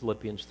in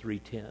Philippians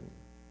 3:10.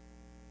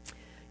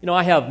 You know,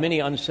 I have many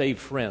unsaved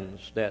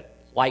friends that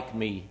like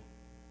me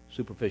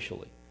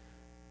superficially.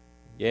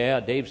 Yeah,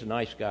 Dave's a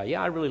nice guy.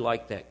 Yeah, I really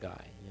like that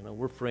guy. You know,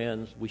 we're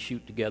friends. We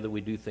shoot together. We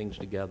do things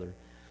together.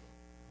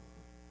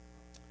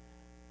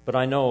 But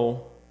I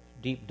know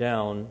deep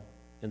down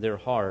in their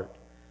heart,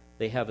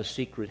 they have a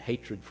secret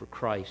hatred for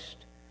Christ.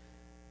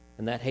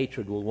 And that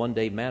hatred will one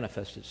day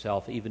manifest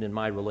itself even in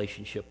my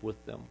relationship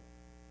with them.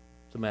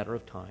 It's a matter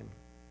of time.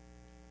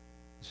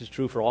 This is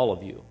true for all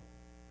of you.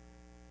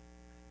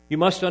 You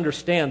must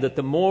understand that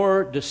the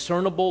more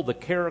discernible the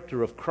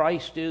character of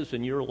Christ is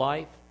in your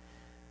life,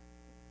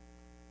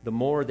 the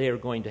more they are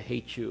going to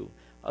hate you.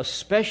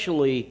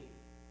 Especially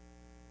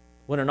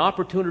when an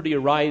opportunity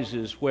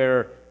arises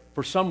where,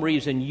 for some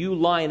reason, you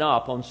line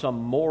up on some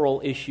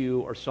moral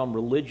issue or some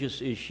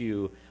religious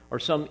issue or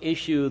some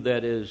issue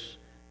that is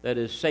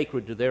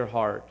sacred to their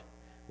heart.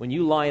 When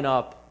you line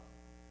up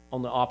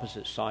on the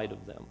opposite side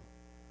of them,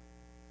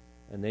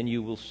 and then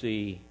you will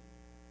see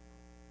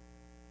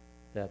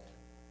that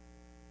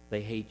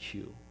they hate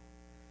you.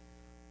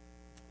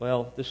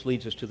 Well, this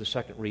leads us to the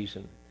second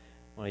reason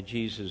why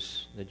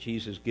Jesus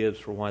gives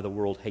for why the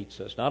world hates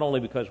us. Not only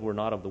because we're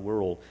not of the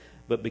world,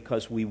 but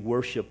because we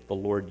worship the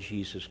Lord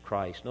Jesus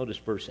Christ. Notice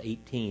verse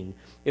 18.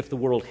 If the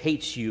world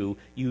hates you,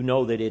 you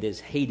know that it has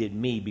hated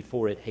me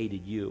before it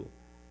hated you.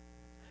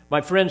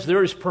 My friends,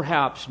 there is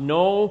perhaps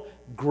no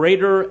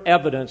greater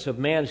evidence of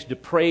man's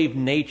depraved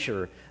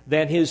nature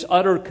than his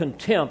utter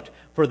contempt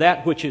for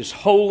that which is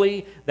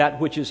holy, that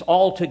which is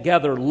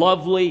altogether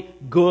lovely,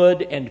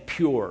 good, and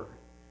pure.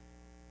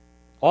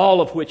 All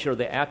of which are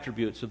the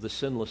attributes of the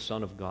sinless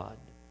Son of God.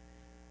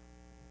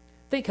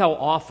 Think how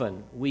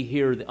often we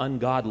hear the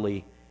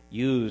ungodly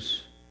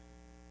use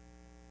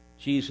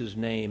Jesus'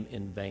 name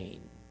in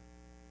vain.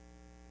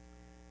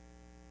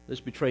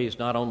 This betrays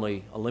not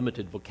only a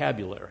limited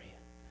vocabulary,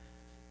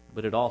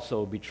 but it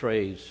also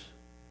betrays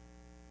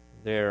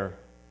their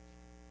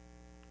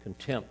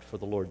contempt for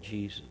the Lord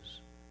Jesus,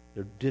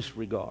 their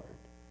disregard.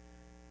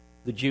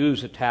 The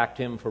Jews attacked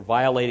him for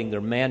violating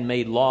their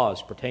man-made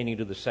laws pertaining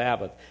to the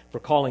Sabbath, for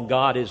calling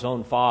God his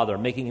own Father,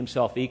 making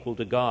himself equal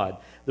to God.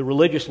 The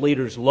religious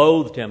leaders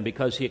loathed him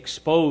because he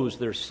exposed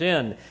their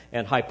sin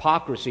and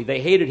hypocrisy.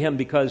 They hated him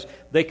because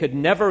they could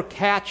never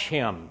catch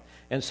him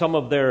in some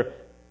of their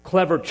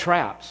clever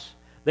traps.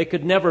 They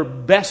could never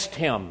best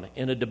him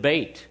in a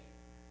debate.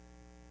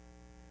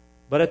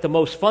 But at the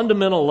most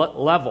fundamental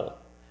level,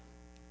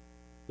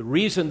 the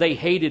reason they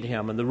hated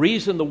him and the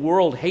reason the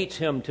world hates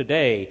him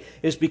today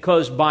is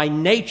because by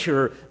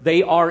nature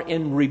they are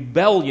in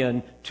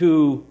rebellion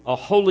to a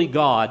holy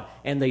God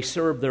and they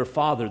serve their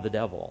father, the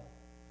devil.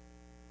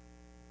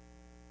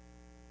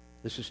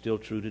 This is still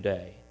true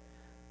today.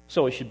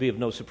 So it should be of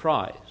no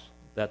surprise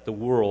that the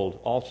world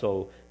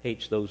also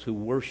hates those who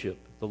worship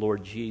the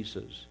Lord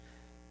Jesus.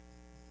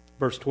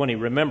 Verse 20,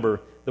 remember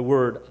the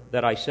word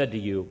that I said to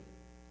you,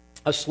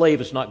 a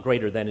slave is not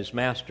greater than his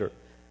master.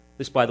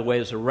 This, by the way,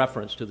 is a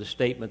reference to the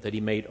statement that he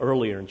made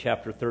earlier in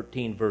chapter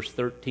 13, verse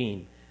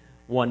 13,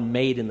 one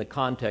made in the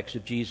context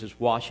of Jesus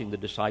washing the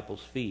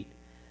disciples' feet.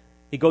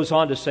 He goes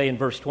on to say in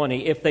verse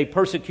 20, if they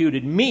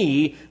persecuted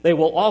me, they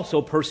will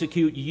also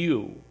persecute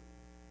you.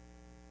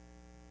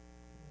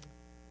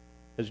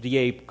 As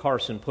D.A.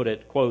 Carson put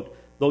it, quote,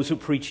 "Those who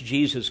preach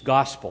Jesus'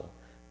 gospel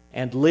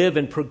and live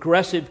in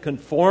progressive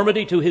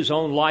conformity to his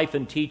own life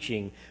and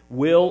teaching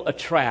will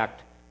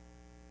attract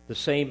the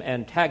same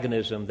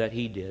antagonism that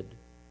he did."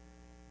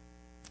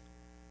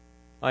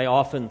 I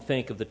often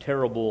think of the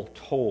terrible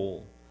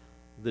toll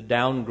the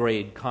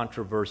downgrade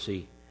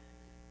controversy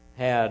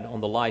had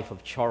on the life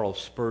of Charles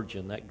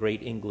Spurgeon, that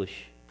great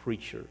English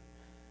preacher.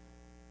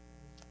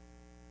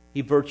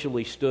 He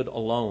virtually stood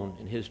alone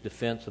in his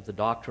defense of the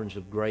doctrines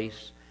of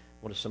grace,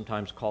 what is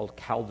sometimes called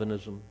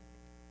Calvinism.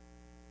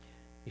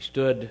 He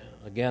stood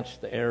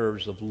against the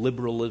errors of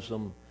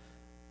liberalism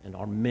and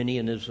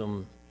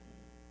Arminianism,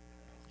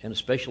 and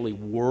especially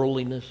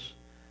worldliness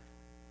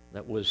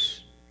that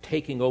was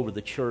taking over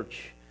the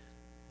church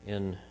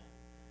in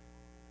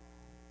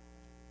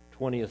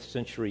 20th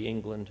century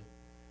England.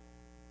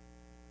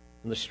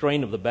 And the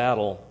strain of the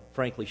battle,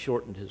 frankly,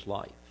 shortened his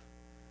life.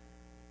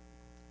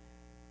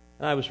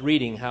 And I was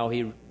reading how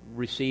he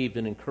received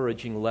an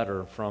encouraging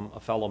letter from a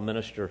fellow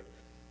minister,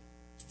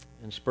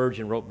 and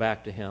Spurgeon wrote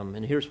back to him,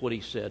 and here's what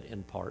he said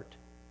in part.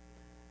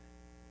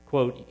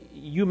 Quote,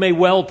 "You may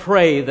well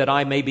pray that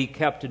I may be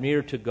kept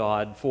near to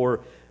God,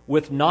 for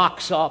with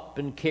knocks up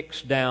and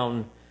kicks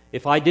down,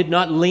 if I did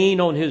not lean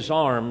on his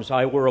arms,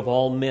 I were of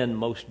all men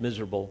most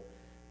miserable.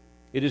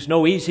 It is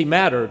no easy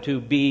matter to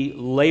be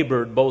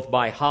labored both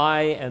by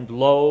high and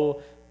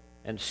low,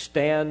 and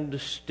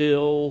stand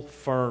still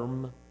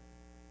firm."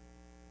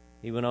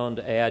 He went on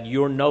to add,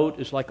 "Your note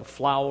is like a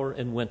flower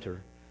in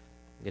winter.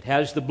 It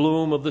has the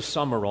bloom of the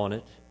summer on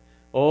it.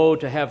 Oh,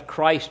 to have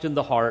Christ in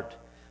the heart,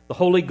 the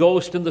Holy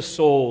Ghost in the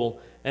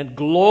soul, and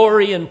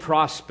glory in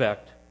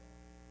prospect.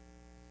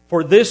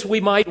 For this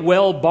we might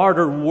well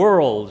barter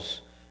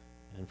worlds,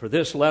 and for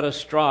this let us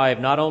strive,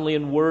 not only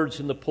in words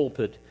in the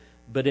pulpit,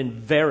 but in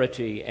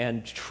verity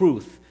and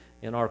truth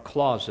in our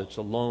closets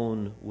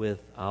alone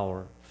with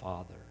our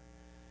Father."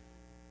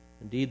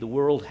 Indeed, the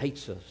world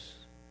hates us,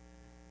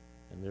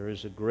 and there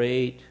is a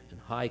great and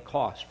high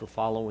cost for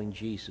following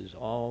Jesus.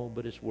 Oh,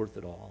 but it's worth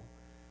it all.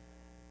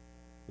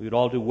 We would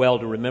all do well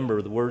to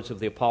remember the words of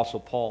the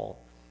Apostle Paul,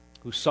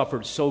 who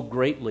suffered so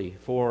greatly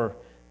for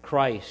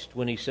Christ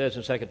when he says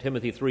in 2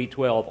 Timothy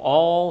 3:12,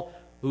 "All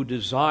who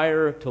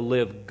desire to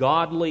live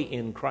godly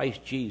in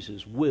Christ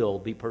Jesus will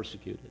be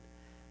persecuted."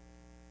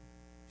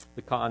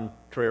 The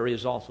contrary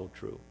is also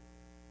true.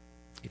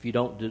 If you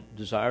don't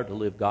desire to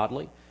live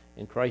godly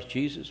in Christ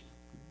Jesus,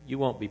 you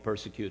won't be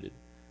persecuted,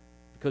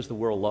 because the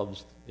world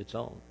loves its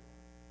own.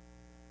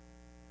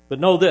 But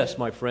know this,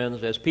 my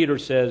friends, as Peter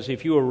says,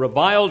 if you are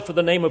reviled for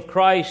the name of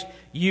Christ,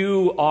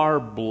 you are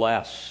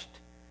blessed,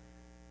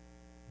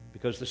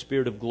 because the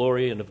Spirit of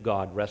glory and of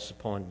God rests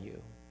upon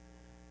you.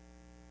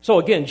 So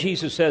again,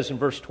 Jesus says in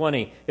verse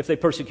 20, "If they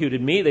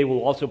persecuted me, they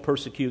will also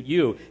persecute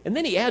you." And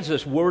then he adds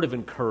this word of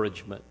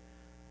encouragement.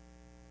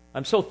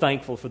 I'm so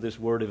thankful for this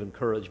word of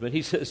encouragement.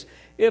 He says,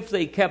 "If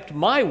they kept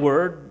my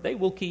word, they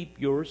will keep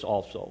yours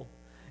also."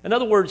 In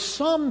other words,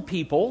 some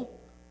people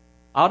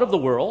out of the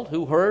world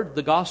who heard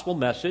the gospel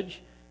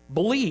message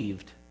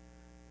believed.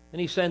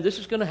 And he's saying this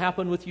is going to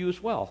happen with you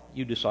as well,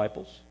 you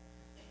disciples.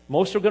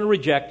 Most are going to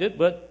reject it,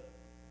 but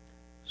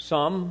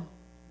some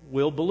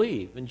will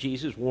believe. And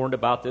Jesus warned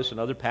about this in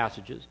other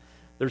passages.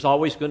 There's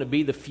always going to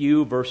be the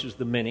few versus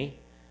the many.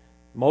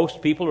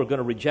 Most people are going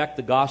to reject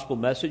the gospel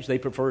message. They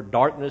prefer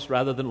darkness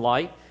rather than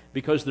light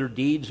because their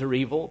deeds are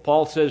evil.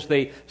 Paul says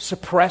they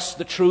suppress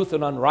the truth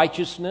in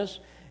unrighteousness.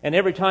 And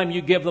every time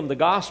you give them the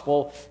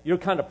gospel, you're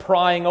kind of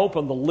prying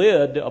open the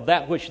lid of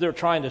that which they're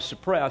trying to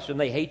suppress, and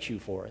they hate you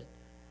for it.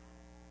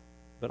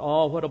 But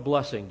oh, what a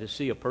blessing to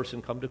see a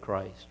person come to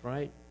Christ,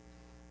 right?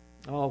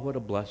 Oh, what a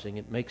blessing.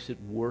 It makes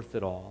it worth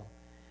it all.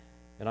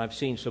 And I've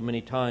seen so many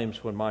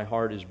times when my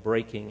heart is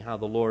breaking how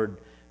the Lord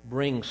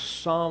brings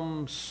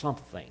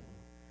something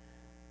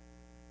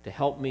to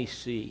help me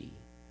see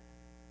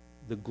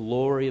the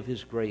glory of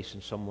His grace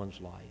in someone's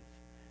life.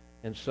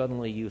 And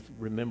suddenly you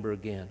remember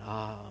again,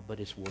 but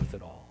it's worth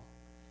it all.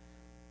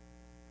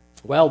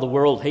 Well, the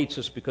world hates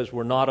us because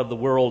we're not of the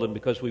world and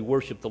because we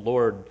worship the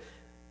Lord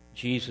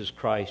Jesus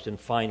Christ. And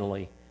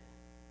finally,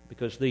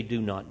 because they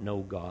do not know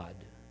God.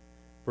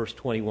 Verse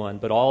 21,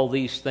 "But all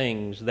these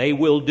things they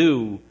will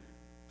do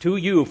to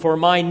you for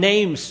my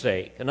name's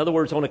sake." In other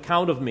words, on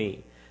account of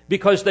me.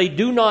 "Because they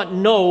do not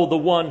know the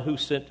one who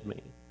sent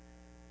me."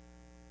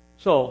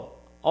 So,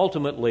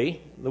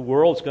 ultimately, the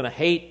world's going to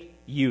hate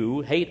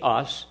you, hate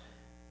us,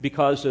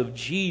 because of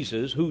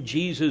Jesus, who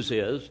Jesus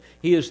is.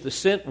 He is the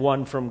sent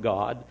one from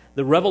God,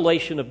 the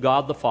revelation of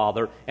God the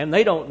Father, and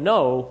they don't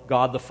know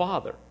God the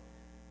Father.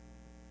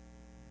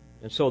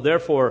 And so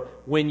therefore,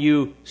 when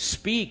you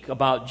speak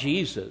about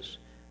Jesus,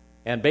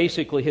 and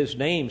basically His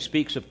name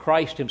speaks of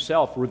Christ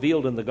Himself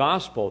revealed in the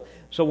gospel,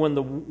 so when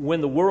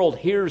the world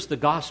hears the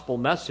gospel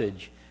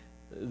message,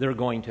 they're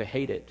going to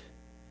hate it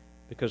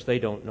because they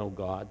don't know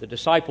God. The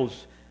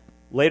disciples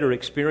later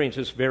experience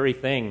this very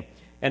thing.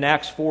 In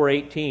Acts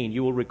 4:18,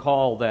 you will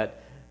recall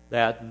that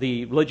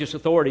the religious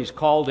authorities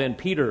called in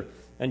Peter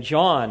and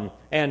John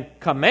and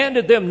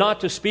commanded them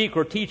not to speak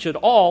or teach at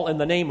all in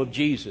the name of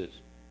Jesus.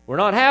 We're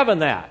not having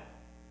that.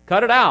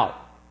 Cut it out.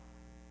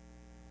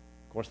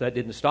 Of course, that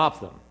didn't stop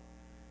them.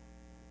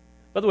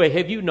 By the way,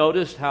 have you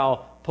noticed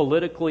how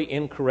politically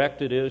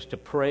incorrect it is to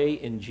pray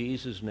in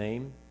Jesus'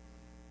 name?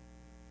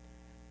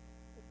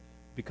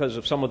 Because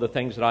of some of the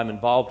things that I'm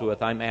involved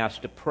with, I'm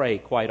asked to pray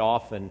quite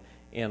often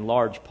in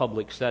large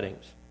public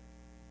settings.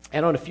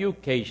 And on a few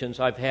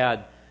occasions, I've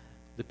had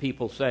the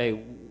people say,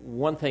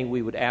 one thing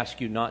we would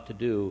ask you not to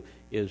do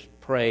is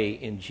pray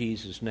in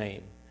Jesus'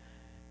 name.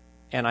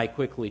 And I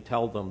quickly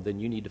tell them, then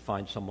you need to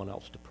find someone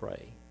else to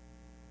pray.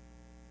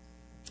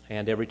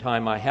 And every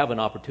time I have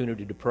an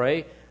opportunity to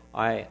pray,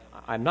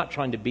 I'm not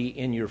trying to be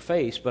in your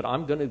face, but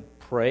I'm going to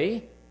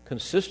pray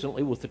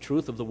consistently with the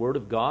truth of the Word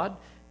of God,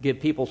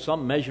 give people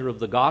some measure of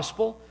the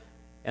gospel,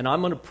 and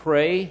I'm going to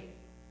pray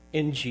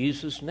in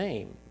Jesus'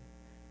 name.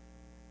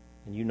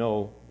 And you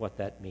know what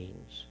that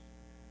means.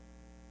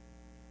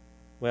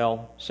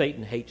 Well,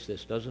 Satan hates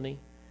this, doesn't he?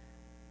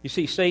 You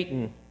see,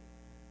 Satan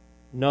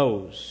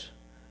knows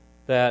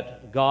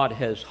that God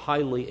has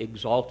highly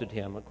exalted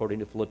him, according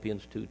to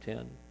Philippians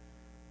 2:10.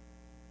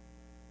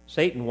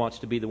 Satan wants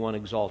to be the one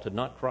exalted,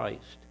 not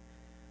Christ.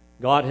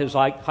 God has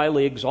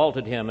highly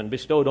exalted him and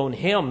bestowed on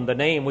him the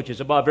name which is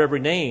above every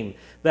name,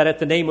 that at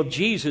the name of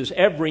Jesus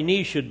every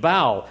knee should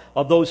bow,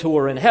 of those who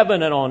are in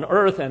heaven and on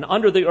earth and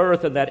under the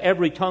earth, and that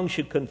every tongue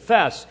should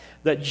confess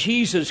that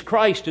Jesus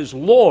Christ is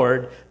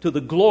Lord, to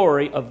the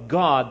glory of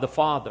God the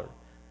Father.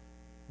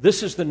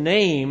 This is the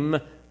name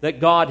that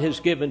God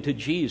has given to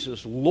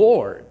Jesus,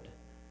 Lord.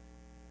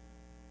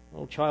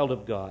 Oh, child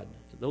of God,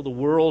 though the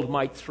world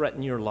might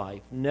threaten your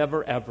life,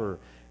 never ever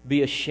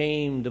be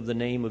ashamed of the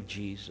name of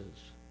Jesus.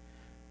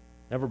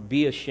 Never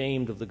be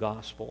ashamed of the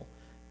gospel.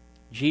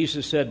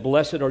 Jesus said,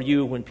 "Blessed are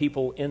you when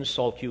people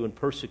insult you and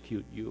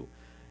persecute you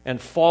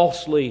and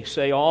falsely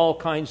say all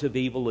kinds of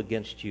evil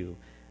against you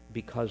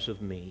because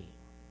of me."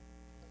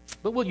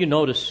 But will you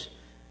notice,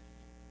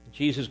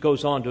 Jesus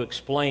goes on to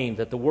explain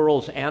that the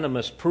world's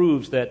animus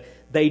proves that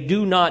they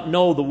do not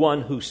know the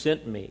one who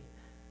sent me.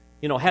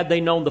 You know, had they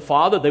known the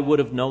Father, they would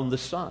have known the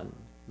Son,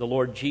 the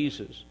Lord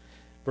Jesus.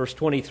 Verse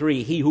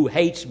 23, "He who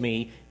hates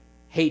me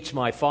hates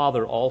my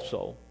Father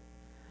also."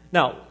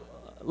 Now,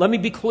 let me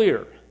be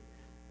clear.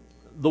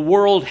 The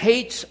world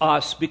hates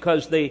us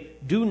because they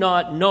do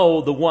not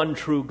know the one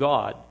true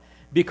God.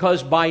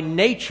 Because by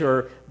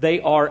nature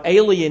they are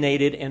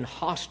alienated and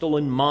hostile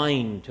in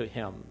mind to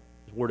Him.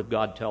 The Word of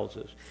God tells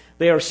us.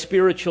 They are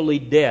spiritually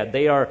dead.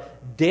 They are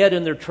dead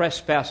in their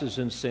trespasses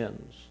and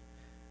sins.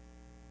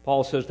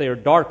 Paul says they are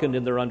darkened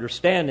in their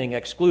understanding,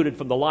 excluded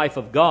from the life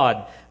of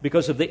God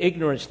because of the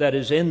ignorance that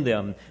is in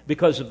them,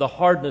 because of the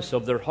hardness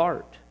of their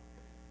heart.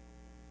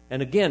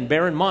 And again,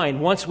 bear in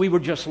mind, once we were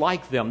just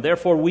like them,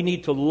 therefore we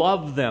need to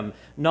love them,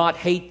 not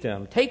hate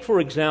them. Take, for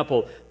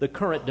example, the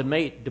current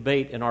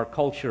debate in our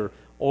culture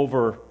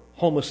over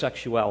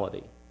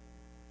homosexuality.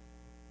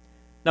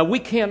 Now, we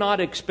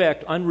cannot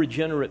expect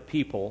unregenerate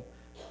people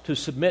to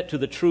submit to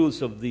the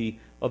truths of the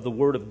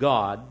Word of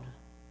God,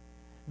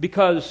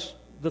 because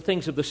the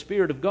things of the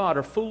Spirit of God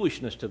are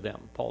foolishness to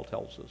them, Paul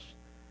tells us.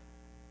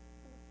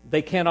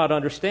 They cannot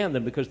understand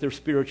them because they're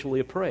spiritually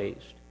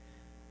appraised.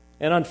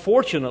 And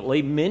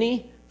unfortunately,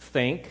 many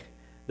think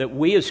that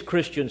we as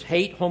Christians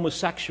hate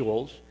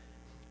homosexuals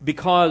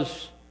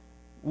because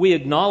we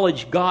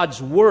acknowledge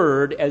God's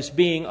Word as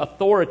being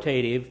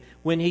authoritative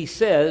when He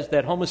says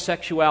that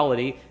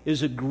homosexuality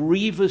is a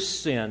grievous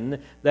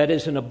sin that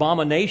is an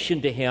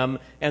abomination to Him,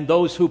 and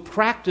those who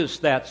practice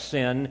that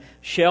sin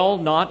shall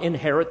not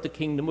inherit the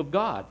kingdom of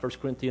God. 1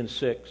 Corinthians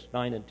 6,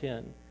 9 and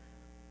 10.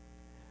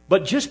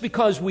 But just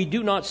because we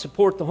do not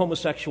support the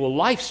homosexual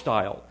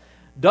lifestyle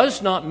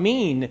does not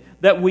mean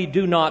that we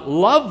do not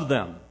love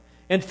them.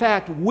 In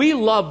fact, we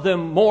love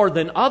them more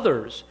than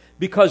others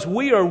because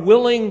we are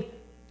willing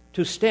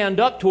to stand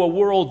up to a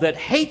world that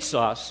hates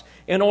us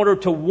in order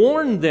to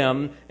warn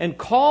them and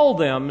call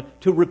them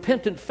to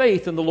repentant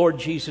faith in the Lord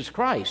Jesus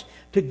Christ,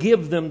 to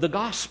give them the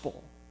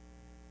gospel.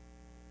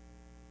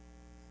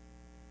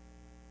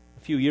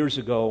 A few years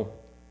ago,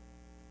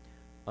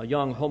 a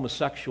young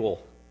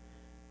homosexual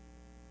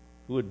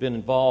who had been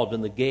involved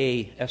in the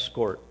gay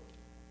escort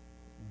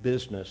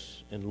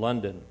business in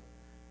London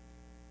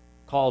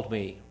called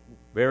me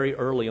very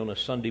early on a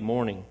Sunday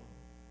morning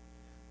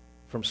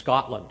from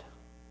Scotland.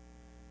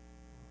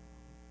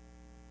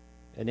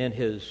 And in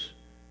his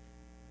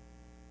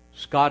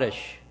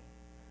Scottish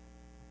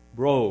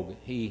brogue,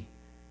 he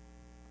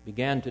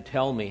began to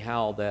tell me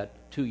how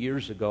that 2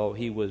 years ago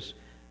he was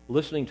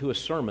listening to a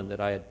sermon that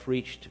I had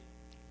preached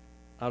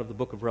out of the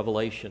book of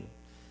Revelation.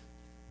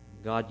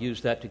 God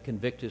used that to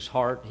convict his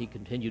heart. He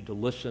continued to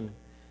listen.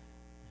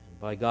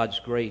 By God's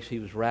grace, he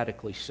was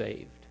radically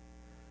saved.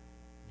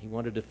 He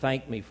wanted to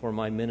thank me for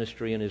my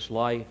ministry in his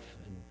life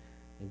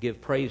and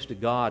give praise to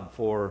God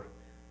for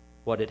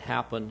what had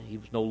happened. He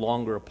was no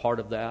longer a part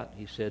of that.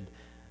 He said,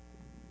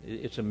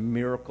 "It's a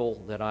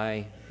miracle that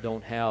I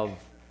don't have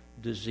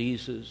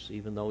diseases,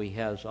 even though he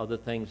has other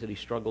things that he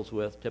struggles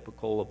with,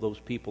 typical of those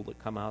people that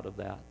come out of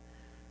that."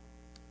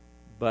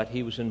 But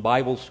he was in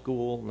Bible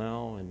school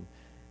now, and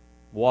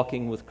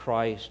walking with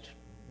Christ,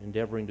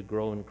 endeavoring to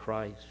grow in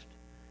Christ.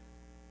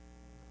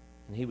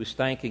 And he was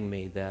thanking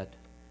me that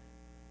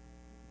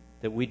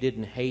we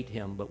didn't hate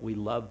him, but we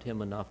loved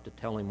him enough to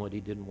tell him what he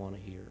didn't want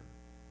to hear.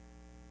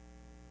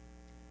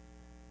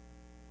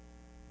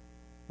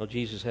 Well,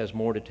 Jesus has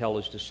more to tell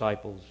his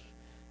disciples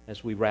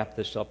as we wrap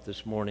this up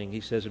this morning.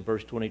 He says in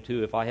verse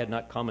 22, if I had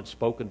not come and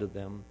spoken to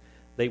them,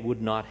 they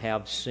would not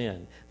have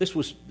sin. This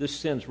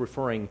sin's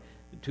referring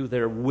to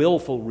their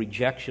willful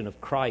rejection of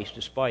Christ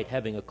despite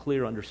having a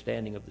clear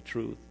understanding of the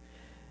truth.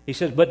 He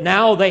says, but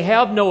now they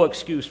have no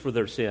excuse for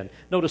their sin.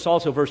 Notice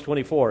also verse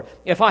 24,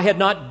 if I had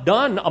not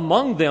done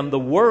among them the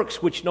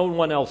works which no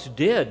one else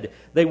did,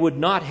 they would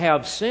not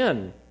have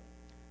sin.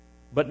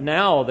 But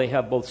now they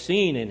have both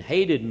seen and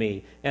hated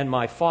me and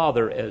my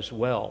Father as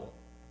well.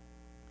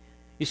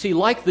 You see,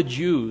 like the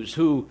Jews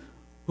who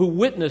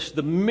witnessed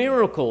the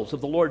miracles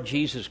of the Lord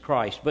Jesus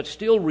Christ, but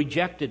still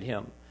rejected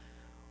him,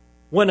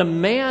 when a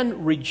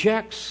man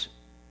rejects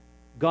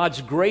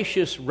God's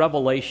gracious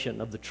revelation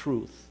of the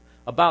truth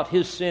about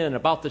his sin,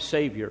 about the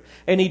Savior,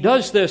 and he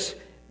does this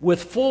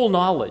with full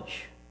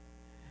knowledge,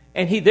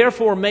 and he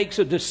therefore makes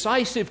a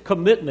decisive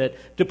commitment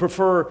to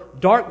prefer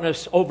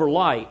darkness over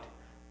light,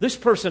 this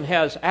person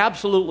has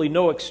absolutely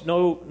no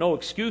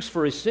excuse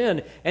for his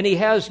sin, and he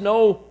has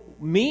no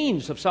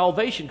means of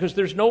salvation because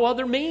there's no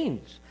other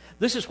means.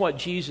 This is what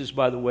Jesus,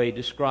 by the way,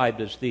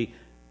 described as the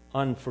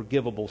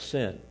unforgivable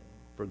sin.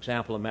 For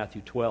example, in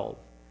Matthew 12.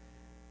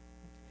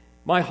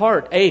 My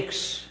heart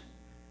aches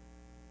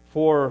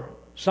for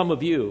some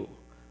of you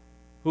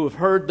who have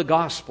heard the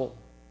gospel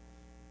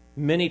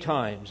many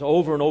times,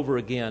 over and over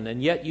again,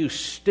 and yet you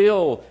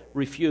still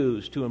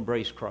refuse to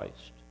embrace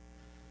Christ.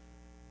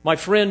 My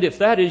friend, if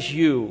that is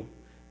you,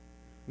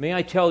 may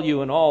I tell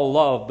you in all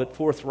love but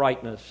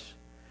forthrightness,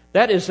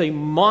 that is a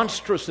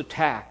monstrous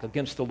attack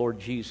against the Lord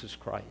Jesus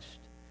Christ.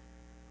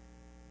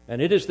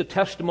 And it is the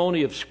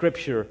testimony of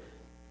Scripture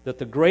that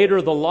the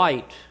greater the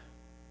light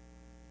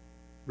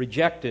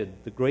rejected,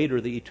 the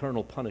greater the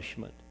eternal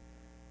punishment.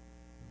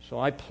 So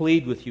I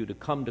plead with you to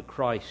come to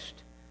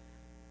Christ,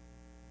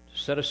 to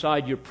set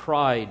aside your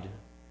pride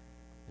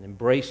and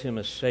embrace him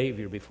as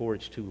Savior before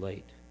it's too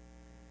late.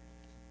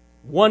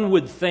 One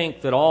would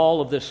think that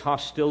all of this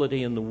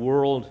hostility in the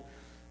world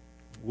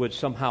would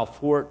somehow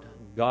thwart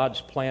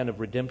God's plan of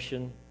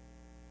redemption.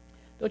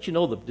 Don't you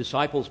know the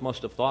disciples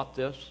must have thought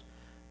this?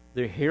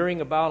 They're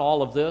hearing about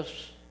all of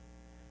this,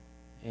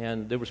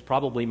 and there was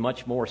probably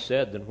much more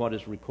said than what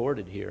is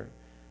recorded here.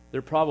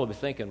 They're probably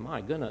thinking, my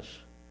goodness,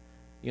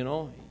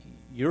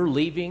 you're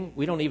leaving.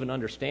 We don't even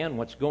understand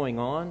what's going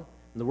on.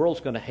 And the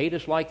world's going to hate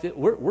us like this.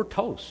 We're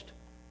toast.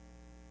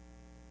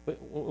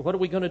 What are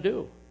we going to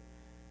do?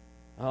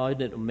 Oh,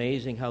 isn't it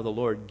amazing how the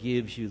Lord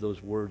gives you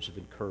those words of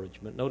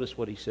encouragement? Notice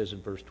what he says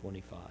in verse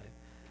 25.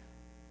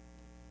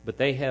 But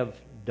they have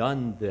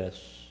done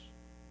this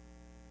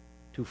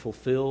to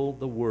fulfill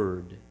the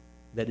word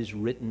that is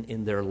written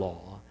in their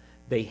law.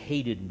 They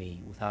hated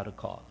me without a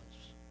cause.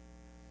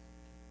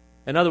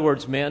 In other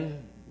words,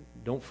 men,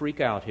 don't freak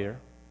out here.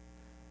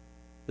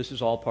 This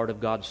is all part of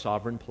God's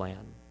sovereign plan.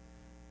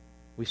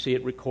 We see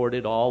it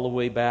recorded all the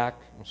way back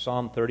in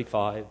Psalm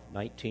 35,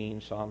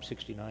 19, Psalm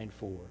 69,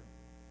 4.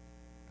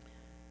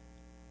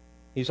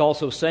 He's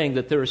also saying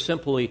that there is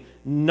simply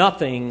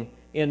nothing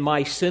in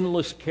my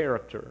sinless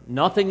character,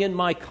 nothing in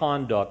my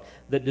conduct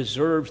that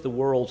deserves the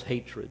world's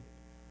hatred.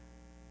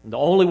 And the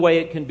only way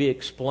it can be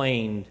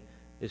explained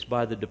is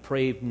by the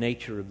depraved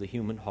nature of the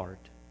human heart.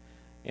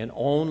 And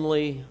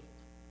only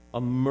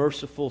a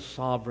merciful,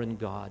 sovereign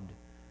God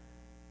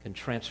can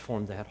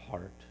transform that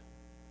heart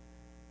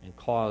and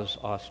cause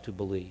us to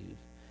believe.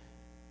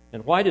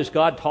 And why does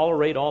God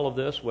tolerate all of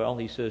this? Well,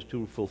 he says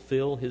to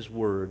fulfill his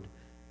word,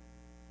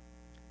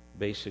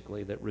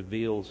 basically, that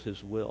reveals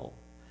his will.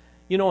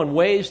 In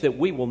ways that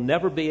we will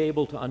never be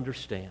able to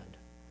understand.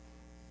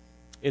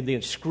 In the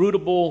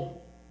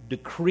inscrutable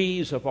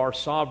decrees of our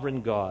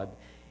sovereign God,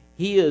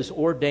 he is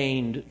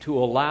ordained to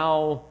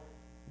allow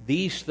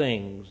these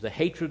things, the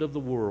hatred of the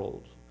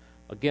world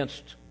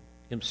against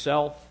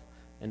himself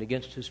and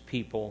against his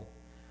people,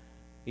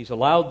 he's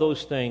allowed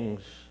those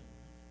things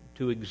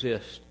to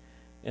exist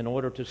in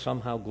order to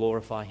somehow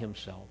glorify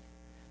himself.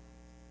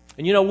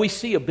 And we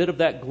see a bit of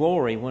that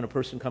glory when a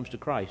person comes to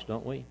Christ,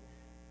 don't we?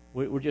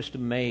 We're just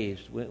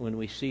amazed when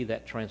we see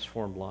that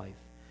transformed life.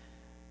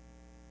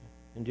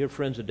 And dear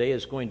friends, a day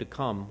is going to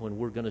come when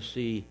we're going to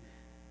see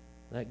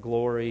that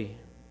glory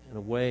in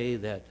a way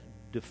that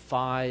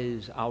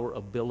defies our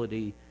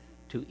ability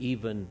to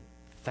even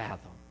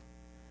fathom.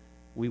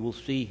 We will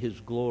see his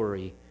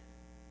glory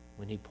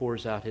when he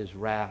pours out his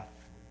wrath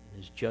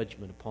and his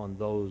judgment upon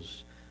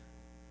those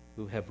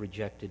who have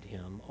rejected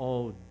him.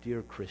 Oh,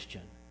 dear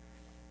Christian,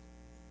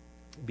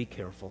 be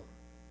careful.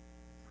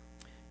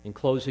 In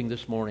closing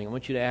this morning, I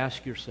want you to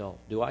ask yourself,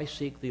 do I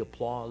seek the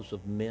applause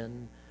of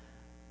men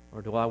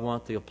or do I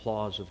want the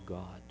applause of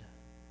God?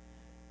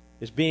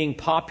 Is being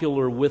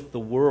popular with the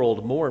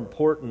world more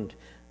important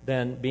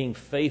than being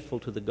faithful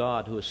to the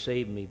God who has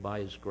saved me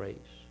by his grace?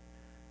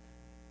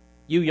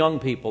 You young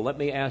people, let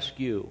me ask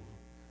you,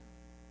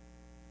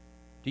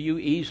 Do you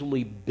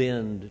easily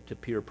bend to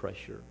peer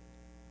pressure?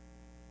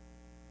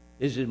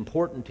 Is it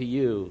important to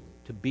you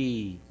to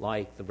be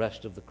like the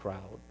rest of the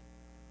crowd?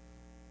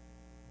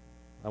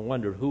 I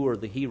wonder, who are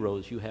the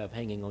heroes you have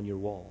hanging on your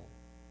wall?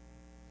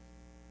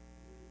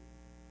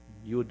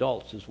 You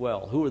adults as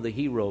well. Who are the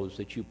heroes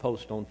that you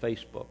post on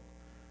Facebook,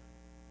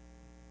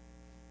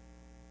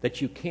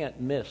 that you can't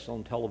miss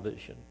on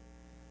television?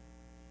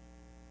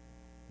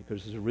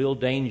 Because there's a real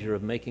danger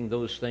of making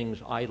those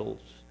things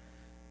idols.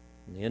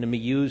 And the enemy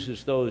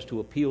uses those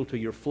to appeal to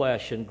your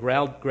flesh and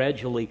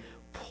gradually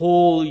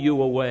pull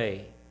you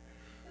away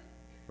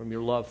from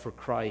your love for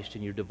Christ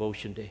and your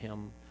devotion to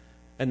Him.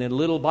 And then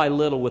little by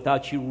little,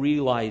 without you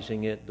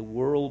realizing it, the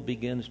world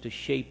begins to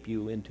shape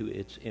you into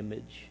its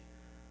image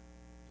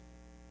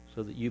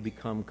so that you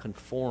become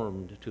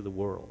conformed to the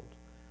world,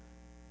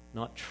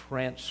 not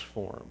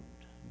transformed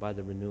by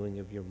the renewing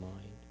of your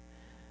mind.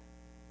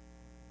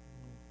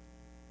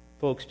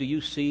 Folks, do you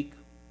seek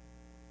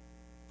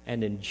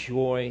and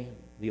enjoy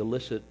the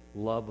illicit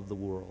love of the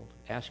world?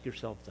 Ask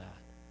yourself that.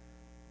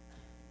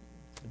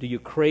 Do you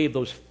crave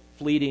those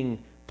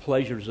fleeting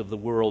pleasures of the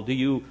world? Do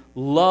you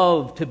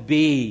love to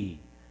be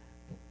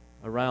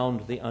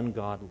around the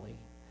ungodly?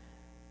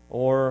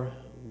 Or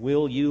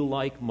will you,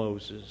 like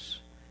Moses,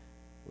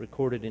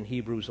 recorded in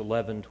Hebrews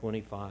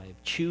 11:25,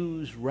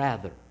 choose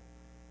rather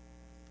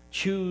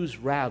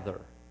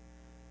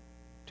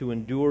to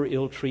endure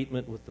ill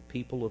treatment with the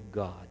people of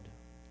God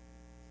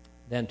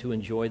than to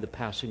enjoy the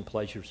passing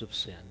pleasures of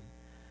sin,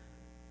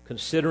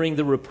 considering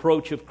the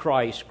reproach of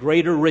Christ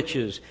greater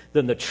riches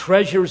than the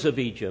treasures of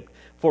Egypt,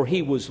 for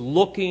he was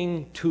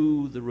looking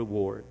to the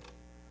reward.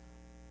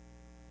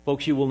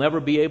 Folks, you will never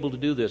be able to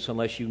do this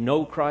unless you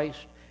know Christ,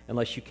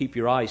 unless you keep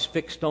your eyes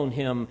fixed on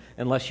Him,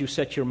 unless you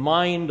set your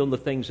mind on the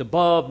things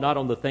above, not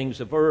on the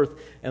things of earth,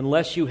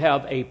 unless you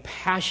have a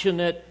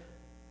passionate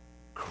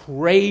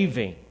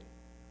craving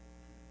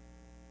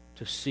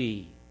to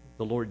see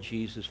the Lord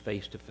Jesus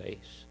face to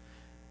face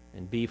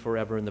and be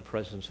forever in the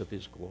presence of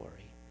His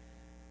glory.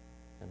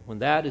 And when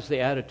that is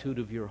the attitude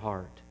of your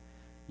heart,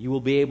 you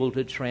will be able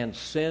to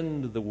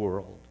transcend the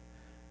world,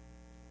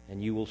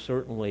 and you will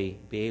certainly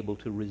be able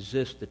to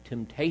resist the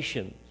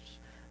temptations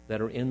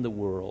that are in the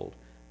world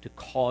to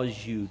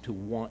cause you to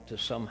want to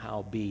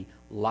somehow be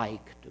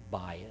liked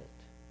by it.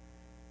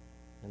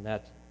 And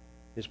that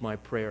is my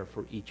prayer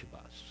for each of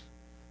us.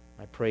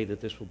 I pray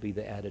that this will be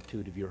the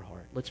attitude of your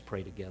heart. Let's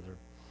pray together.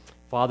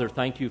 Father,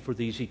 thank you for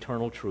these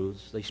eternal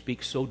truths. They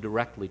speak so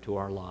directly to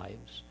our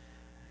lives.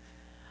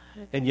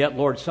 And yet,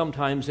 Lord,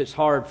 sometimes it's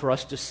hard for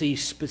us to see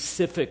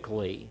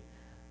specifically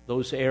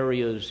those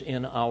areas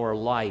in our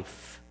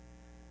life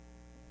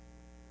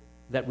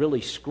that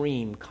really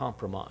scream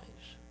compromise.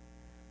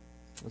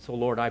 And so,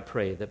 Lord, I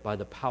pray that by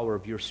the power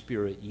of your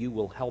Spirit, you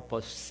will help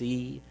us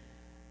see,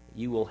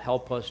 you will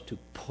help us to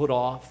put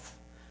off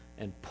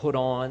and put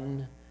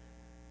on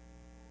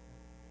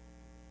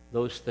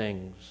those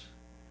things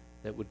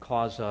that would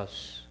cause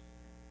us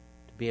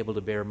to be able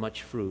to bear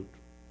much fruit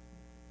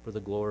for the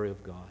glory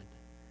of God.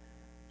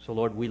 So,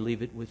 Lord, we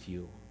leave it with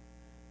you.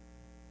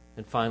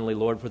 And finally,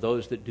 Lord, for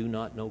those that do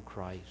not know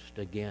Christ,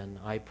 again,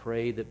 I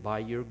pray that by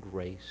your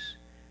grace,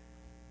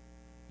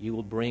 you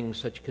will bring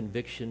such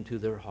conviction to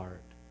their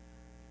heart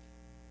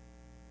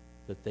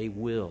that they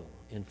will,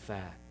 in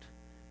fact,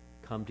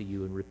 come to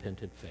you in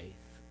repentant faith.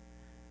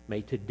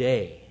 May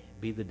today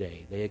be the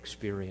day they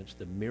experience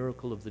the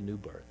miracle of the new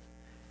birth.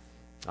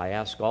 I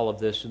ask all of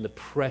this in the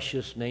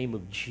precious name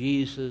of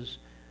Jesus,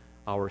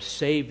 our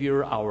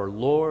Savior, our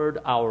Lord,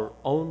 our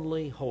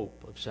only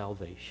hope of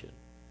salvation.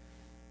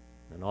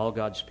 And all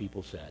God's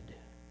people said,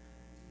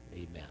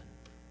 amen.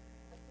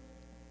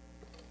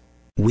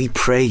 We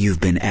pray you've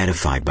been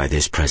edified by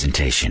this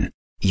presentation.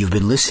 You've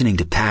been listening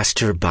to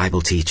pastor,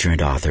 Bible teacher,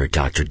 and author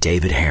Dr.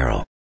 David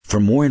Harrell. For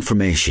more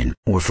information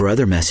or for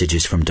other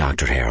messages from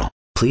Dr. Harrell,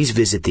 please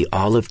visit the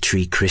Olive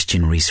Tree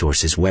Christian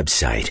Resources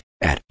website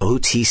at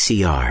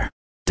otcr.org.